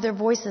sound of their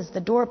voices, the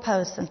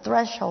doorposts and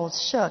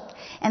thresholds shook,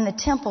 and the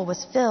temple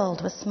was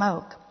filled with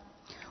smoke.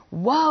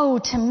 Woe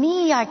to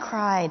me, I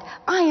cried.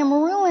 I am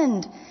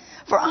ruined,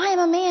 for I am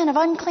a man of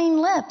unclean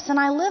lips, and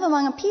I live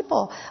among a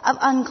people of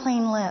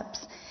unclean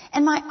lips.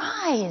 and my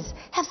eyes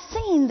have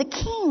seen the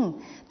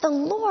King, the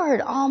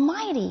Lord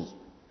Almighty."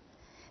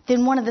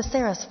 Then one of the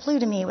seraphs flew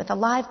to me with a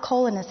live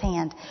coal in his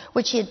hand,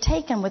 which he had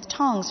taken with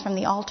tongs from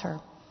the altar.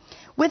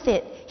 With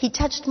it, he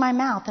touched my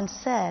mouth and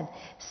said,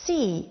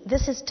 "See,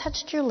 this has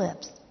touched your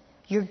lips.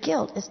 Your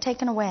guilt is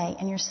taken away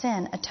and your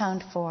sin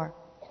atoned for."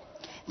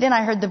 Then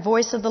I heard the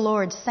voice of the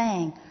Lord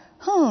saying,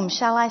 "Whom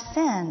shall I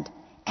send?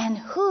 And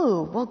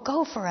who will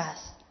go for us?"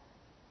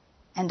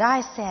 And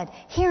I said,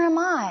 "Here am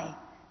I.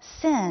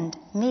 Send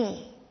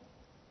me."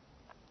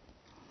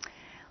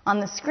 On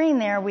the screen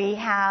there we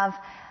have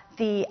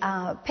the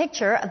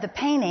picture of the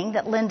painting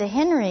that Linda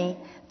Henry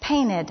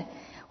painted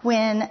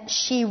when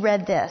she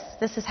read this.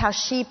 This is how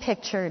she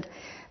pictured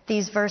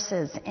these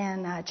verses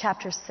in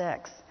chapter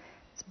 6.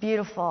 It's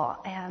beautiful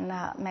and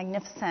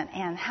magnificent.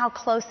 And how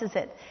close is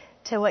it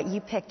to what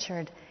you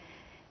pictured?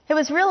 It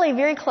was really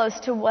very close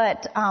to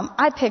what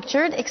I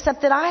pictured,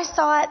 except that I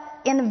saw it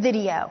in a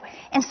video.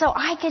 And so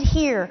I could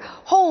hear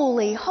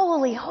 "Holy,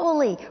 holy,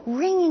 holy"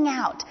 ringing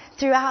out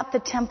throughout the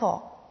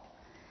temple.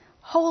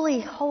 Holy,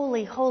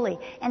 holy, holy.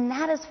 And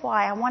that is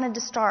why I wanted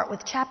to start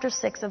with chapter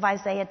 6 of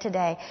Isaiah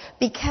today,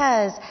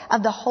 because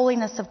of the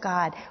holiness of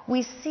God.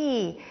 We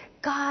see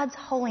God's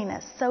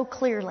holiness so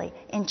clearly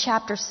in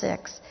chapter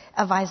 6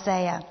 of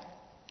Isaiah.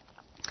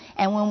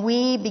 And when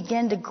we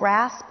begin to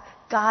grasp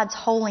God's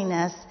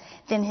holiness,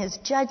 then his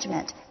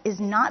judgment is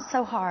not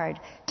so hard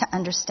to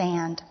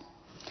understand.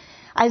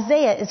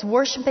 Isaiah is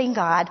worshiping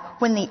God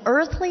when the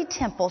earthly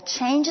temple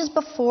changes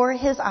before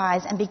his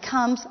eyes and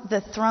becomes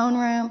the throne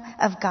room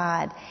of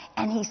God.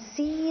 And he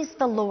sees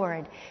the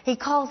Lord. He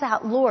calls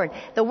out Lord.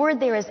 The word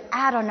there is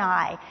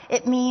Adonai.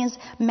 It means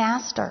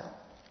master.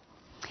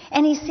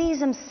 And he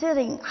sees him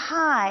sitting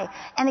high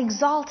and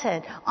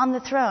exalted on the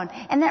throne.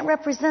 And that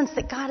represents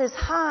that God is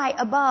high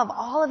above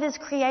all of his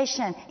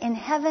creation in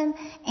heaven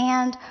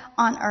and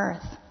on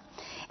earth.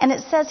 And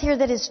it says here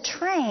that his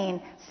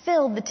train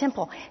filled the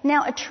temple.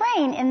 Now, a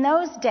train in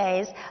those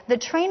days, the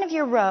train of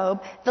your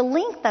robe, the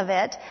length of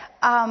it,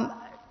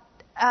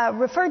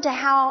 referred to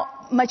how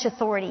much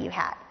authority you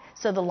had.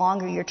 So the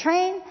longer your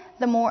train,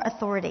 the more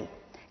authority.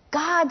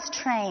 God's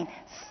train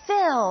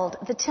filled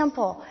the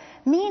temple,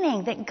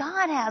 meaning that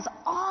God has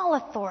all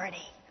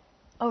authority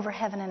over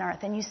heaven and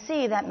earth. And you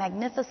see that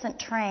magnificent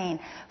train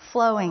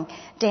flowing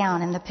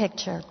down in the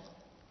picture.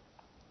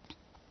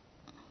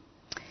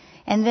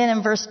 And then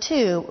in verse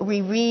 2,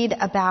 we read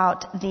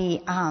about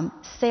the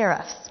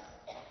seraphs.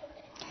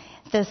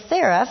 The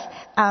seraph,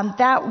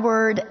 that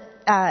word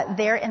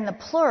there in the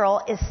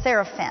plural is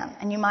seraphim,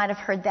 and you might have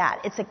heard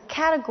that. It's a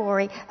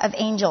category of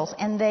angels,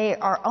 and they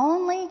are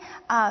only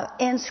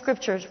in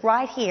scriptures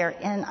right here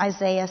in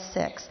Isaiah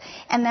 6.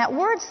 And that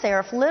word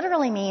seraph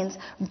literally means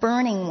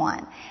burning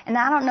one. And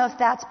I don't know if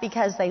that's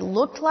because they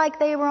looked like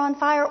they were on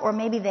fire, or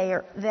maybe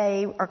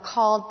they are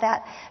called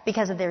that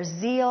because of their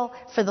zeal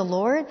for the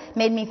Lord.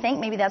 Made me think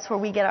maybe that's where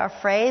we get our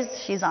phrase,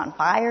 "She's on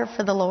fire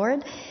for the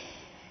Lord."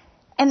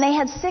 And they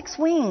had 6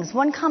 wings.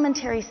 One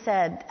commentary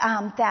said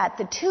that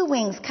the 2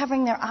 wings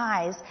covering their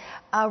eyes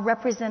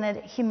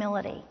represented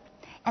humility.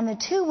 And the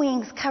 2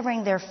 wings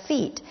covering their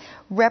feet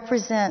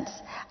represents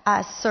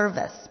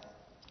service.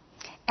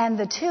 And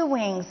the 2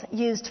 wings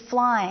used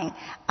flying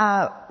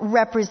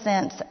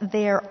represents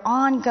their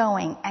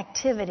ongoing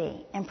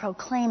activity in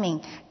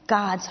proclaiming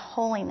God's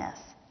holiness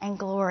and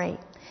glory,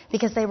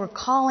 because they were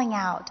calling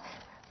out,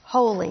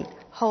 "Holy,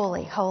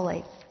 holy,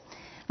 holy."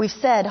 We've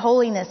said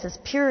holiness is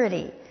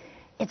purity.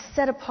 It's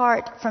set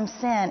apart from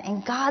sin,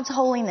 and God's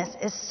holiness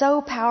is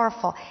so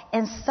powerful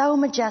and so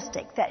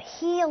majestic that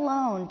he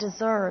alone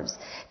deserves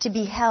to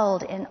be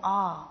held in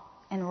awe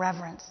and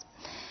reverence.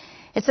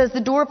 It says the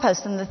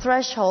doorposts and the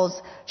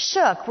thresholds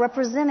shook,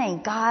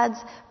 representing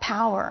God's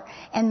power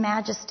and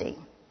majesty.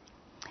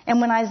 And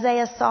when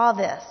Isaiah saw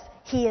this,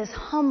 he is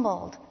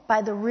humbled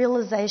by the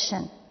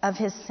realization of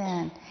his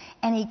sin,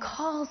 and he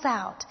calls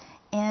out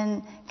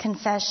in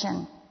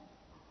confession.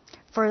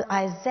 For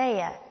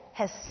Isaiah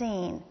has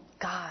seen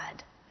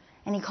God.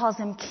 And he calls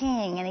him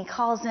King, and he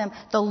calls him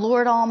the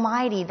Lord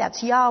Almighty.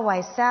 That's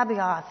Yahweh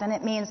Sabaoth, and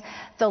it means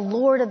the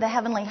Lord of the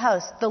heavenly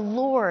hosts, the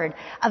Lord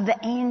of the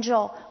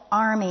angel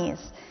armies,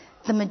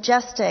 the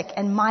majestic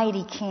and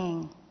mighty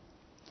King.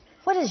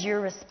 What is your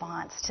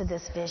response to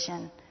this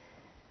vision?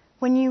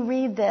 When you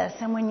read this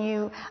and when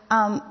you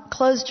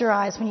closed your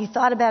eyes, when you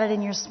thought about it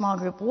in your small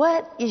group,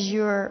 what is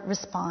your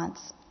response?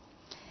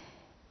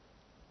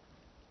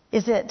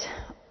 Is it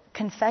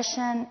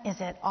confession? Is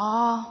it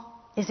awe?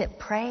 Is it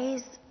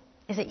praise?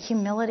 Is it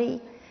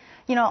humility?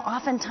 You know,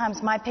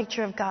 oftentimes my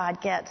picture of God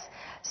gets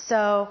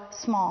so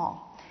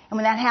small. And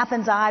when that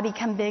happens, I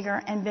become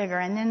bigger and bigger.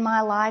 And then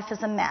my life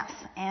is a mess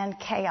and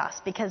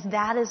chaos, because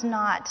that is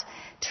not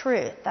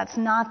truth. That's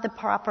not the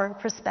proper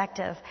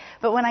perspective.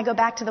 But when I go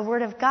back to the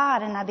Word of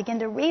God and I begin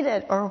to read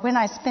it, or when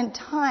I spend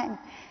time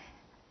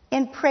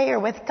in prayer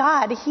with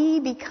God, he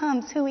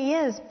becomes who he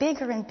is,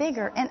 bigger and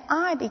bigger, and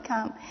I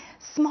become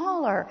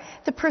smaller.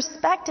 The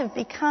perspective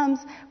becomes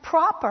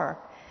proper.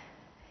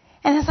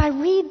 And as I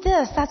read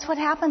this, that's what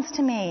happens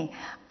to me.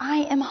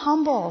 I am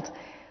humbled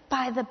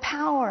by the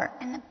power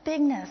and the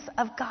bigness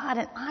of God,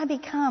 and I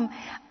become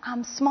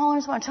smaller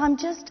and smaller until I'm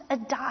just a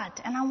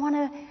dot, and I want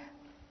to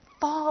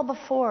fall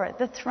before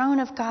the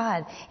throne of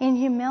God in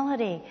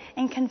humility,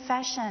 in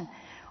confession,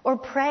 or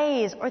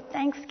praise, or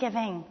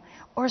thanksgiving,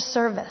 or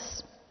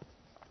service.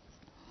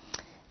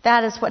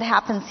 That is what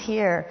happens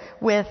here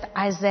with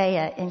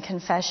Isaiah in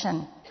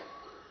confession.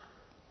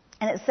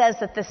 And it says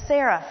that the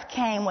seraph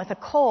came with a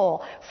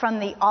coal from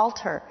the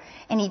altar,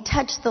 and he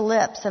touched the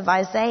lips of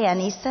Isaiah,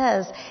 and he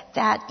says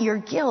that your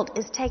guilt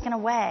is taken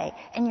away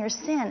and your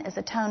sin is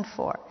atoned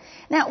for.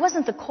 Now, it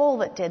wasn't the coal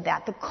that did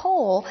that. The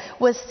coal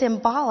was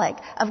symbolic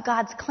of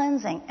God's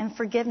cleansing and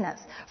forgiveness.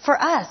 For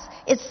us,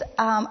 it's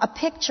a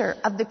picture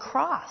of the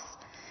cross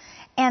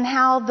and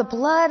how the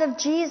blood of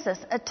Jesus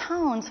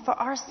atones for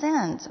our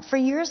sins, for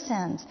your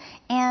sins,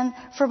 and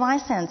for my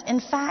sins. In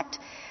fact,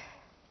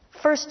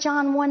 1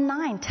 John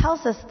 1:9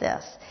 tells us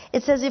this.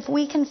 It says, if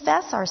we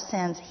confess our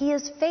sins, he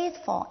is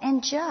faithful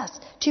and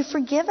just to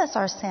forgive us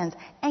our sins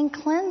and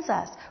cleanse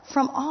us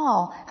from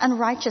all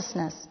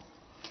unrighteousness.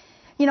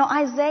 You know,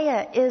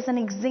 Isaiah is an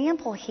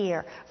example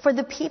here for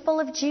the people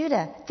of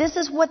Judah. This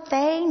is what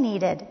they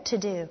needed to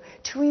do,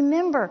 to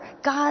remember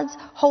God's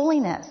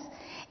holiness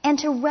and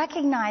to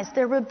recognize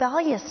their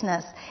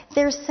rebelliousness,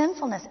 their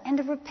sinfulness, and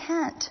to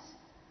repent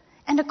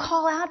and to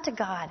call out to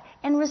God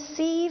and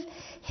receive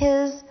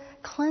his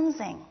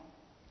cleansing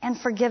and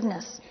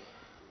forgiveness.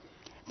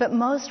 But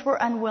most were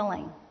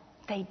unwilling.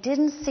 They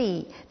didn't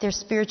see their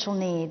spiritual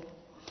need.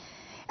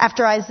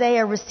 After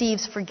Isaiah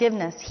receives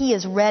forgiveness, he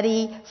is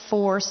ready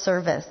for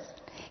service.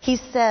 He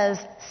says,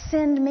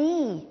 send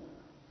me.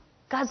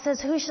 God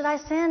says, who should I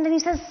send? And he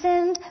says,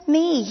 send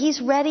me. He's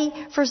ready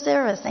for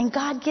service. And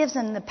God gives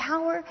him the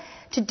power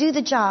to do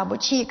the job,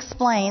 which he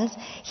explains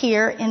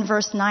here in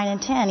verse 9 and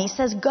 10. He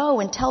says, go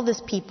and tell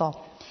this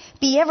people,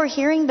 be ever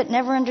hearing but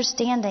never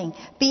understanding.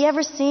 Be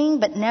ever seeing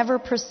but never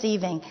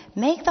perceiving.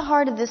 Make the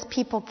heart of this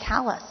people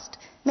calloused.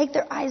 Make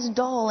their eyes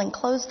dull and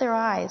close their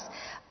eyes.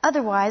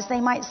 Otherwise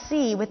they might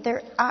see with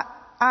their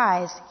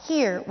eyes,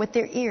 hear with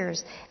their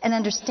ears, and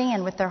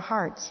understand with their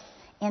hearts,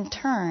 and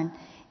turn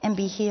and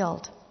be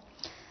healed.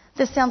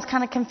 This sounds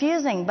kind of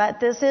confusing, but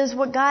this is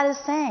what God is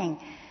saying.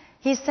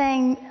 He's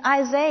saying,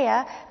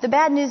 Isaiah, the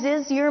bad news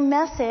is your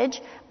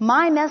message,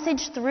 my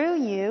message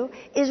through you,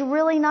 is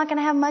really not going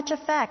to have much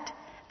effect.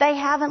 They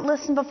haven't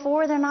listened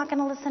before. They're not going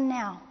to listen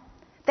now.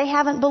 They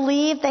haven't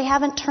believed. They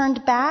haven't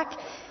turned back.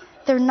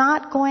 They're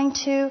not going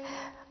to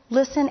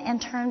listen and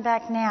turn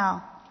back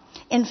now.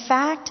 In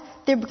fact,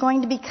 they're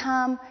going to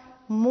become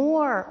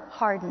more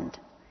hardened.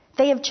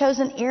 They have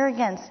chosen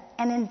arrogance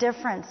and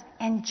indifference,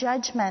 and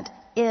judgment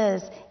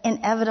is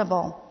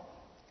inevitable.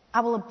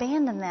 I will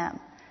abandon them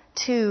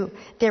to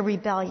their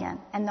rebellion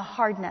and the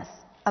hardness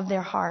of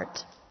their heart.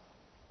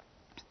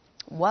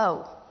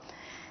 Whoa.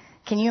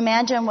 Can you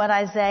imagine what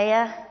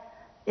Isaiah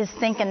is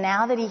thinking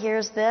now that he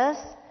hears this?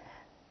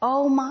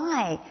 Oh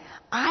my,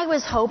 I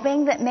was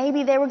hoping that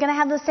maybe they were going to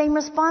have the same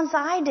response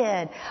I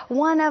did.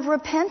 One of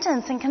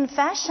repentance and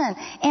confession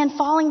and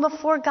falling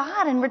before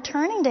God and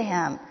returning to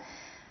him.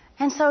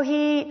 And so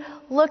he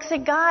looks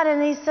at God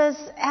and he says,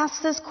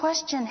 asks this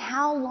question,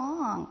 how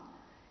long?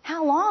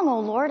 How long,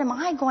 O Lord, am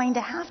I going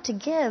to have to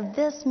give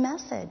this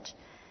message?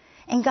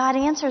 And God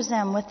answers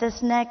him with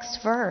this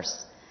next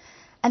verse.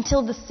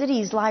 Until the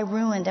cities lie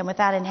ruined and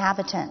without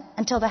inhabitant,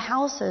 until the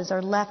houses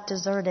are left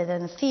deserted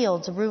and the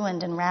fields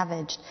ruined and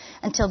ravaged,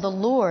 until the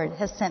Lord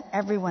has sent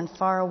everyone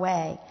far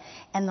away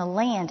and the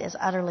land is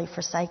utterly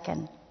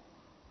forsaken.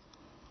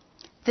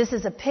 This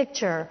is a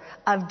picture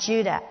of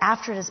Judah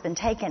after it has been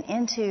taken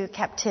into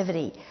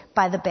captivity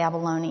by the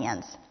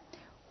Babylonians,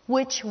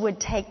 which would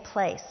take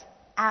place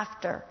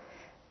after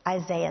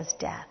Isaiah's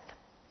death.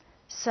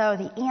 So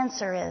the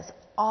answer is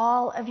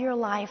all of your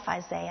life,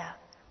 Isaiah.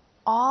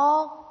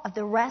 All of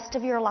the rest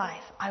of your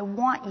life, I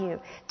want you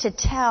to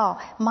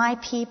tell my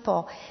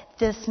people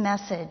this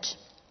message.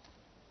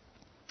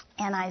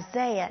 And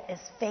Isaiah is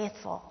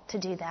faithful to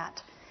do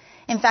that.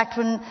 In fact,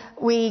 when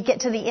we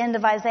get to the end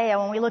of Isaiah,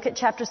 when we look at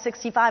chapter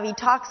 65, he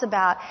talks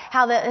about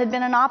how there had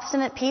been an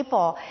obstinate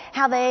people,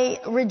 how they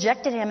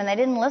rejected him and they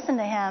didn't listen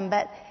to him,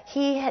 but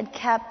he had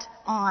kept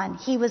on.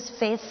 He was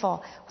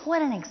faithful.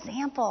 What an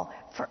example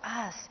for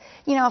us.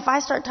 You know, if I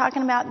start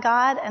talking about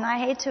God, and I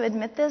hate to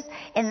admit this,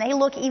 and they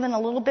look even a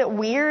little bit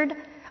weird,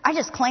 I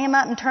just clam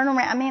up and turn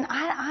around. I mean,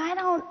 I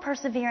don't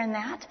persevere in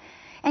that.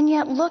 And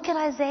yet, look at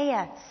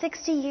Isaiah.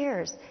 60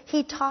 years,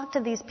 he talked to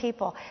these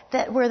people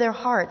that where their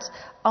hearts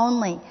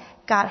only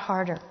got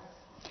harder.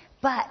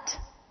 But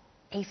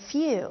a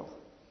few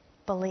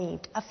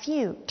believed. A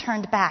few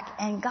turned back.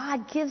 And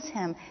God gives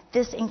him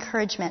this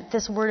encouragement,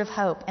 this word of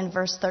hope in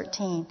verse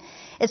 13.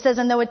 It says,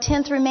 and though a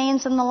tenth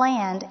remains in the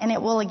land, and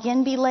it will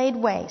again be laid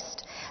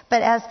waste,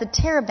 but as the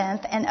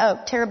terebinth and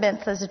oak,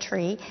 terebinth is a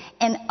tree,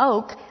 and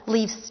oak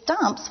leaves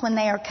stumps when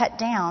they are cut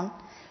down,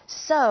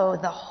 so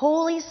the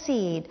holy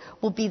seed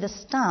will be the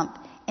stump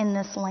in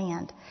this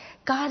land.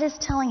 God is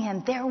telling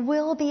him there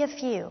will be a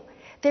few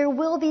There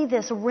will be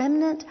this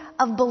remnant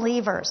of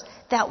believers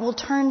that will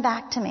turn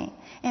back to me.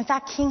 In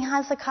fact, King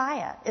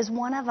Hezekiah is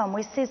one of them.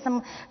 We see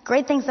some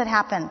great things that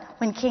happen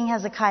when King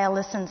Hezekiah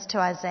listens to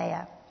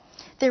Isaiah.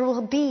 There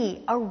will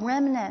be a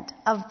remnant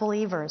of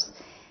believers.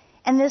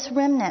 And this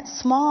remnant,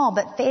 small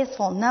but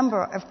faithful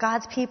number of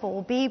God's people,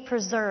 will be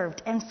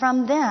preserved, and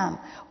from them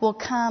will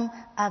come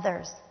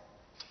others.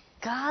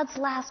 God's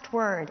last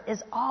word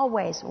is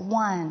always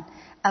one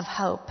of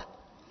hope.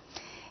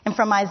 And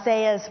from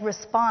Isaiah's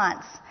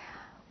response,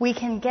 we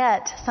can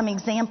get some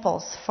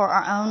examples for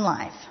our own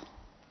life.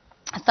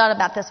 I thought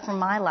about this for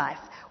my life.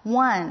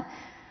 One,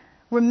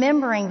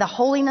 remembering the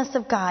holiness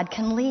of God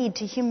can lead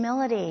to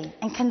humility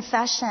and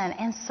confession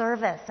and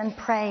service and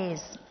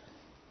praise.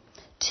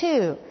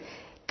 Two,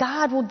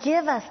 God will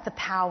give us the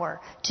power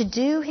to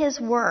do His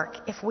work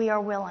if we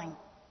are willing.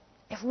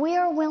 If we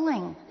are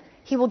willing,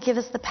 He will give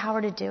us the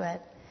power to do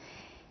it.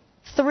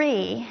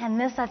 Three, and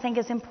this I think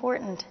is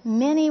important,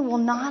 many will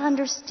not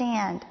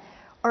understand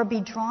or be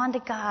drawn to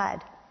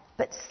God,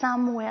 but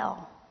some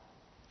will.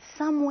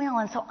 Some will.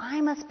 And so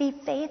I must be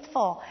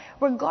faithful,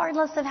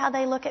 regardless of how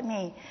they look at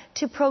me,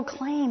 to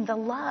proclaim the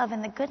love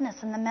and the goodness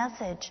and the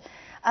message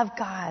of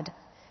God.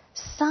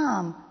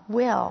 Some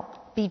will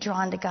be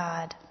drawn to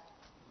God.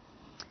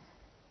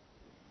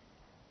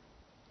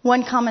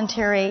 One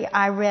commentary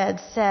I read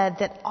said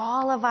that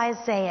all of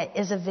Isaiah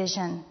is a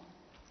vision.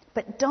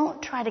 But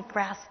don't try to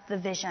grasp the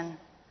vision.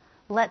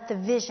 Let the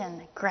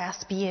vision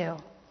grasp you.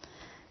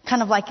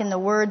 Kind of like in the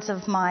words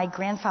of my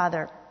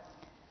grandfather,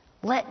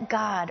 let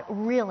God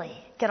really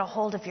get a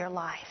hold of your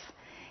life.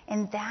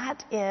 And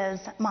that is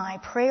my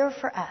prayer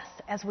for us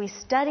as we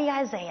study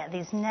Isaiah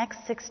these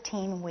next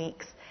 16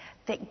 weeks,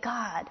 that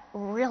God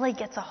really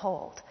gets a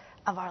hold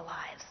of our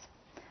lives.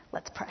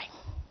 Let's pray.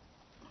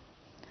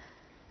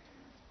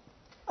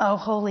 Oh,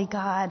 holy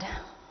God,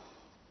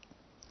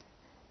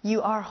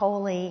 You are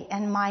holy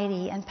and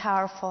mighty and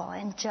powerful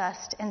and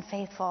just and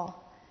faithful.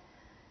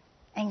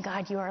 And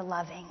God, You are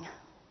loving.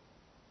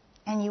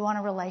 And You want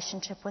a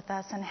relationship with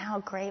us, and how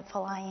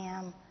grateful I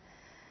am.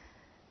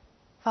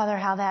 Father,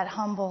 how that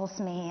humbles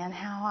me, and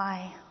how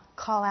I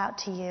call out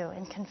to You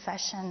in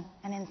confession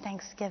and in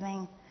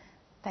thanksgiving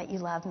that You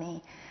love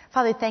me.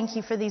 Father, thank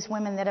You for these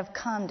women that have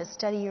come to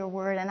study Your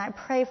word. And I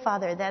pray,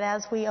 Father, that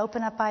as we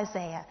open up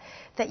Isaiah,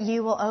 that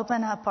You will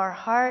open up our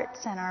hearts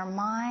and our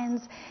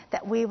minds,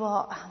 that we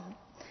will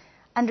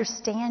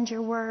understand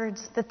Your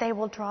words, that they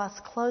will draw us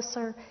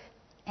closer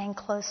and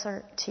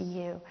closer to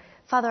You.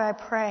 Father, I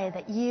pray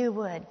that You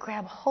would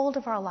grab hold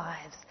of our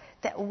lives,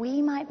 that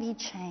we might be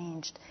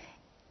changed.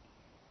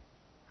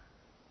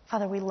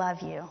 Father, we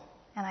love You,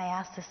 and I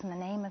ask this in the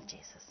name of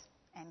Jesus.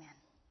 Amen.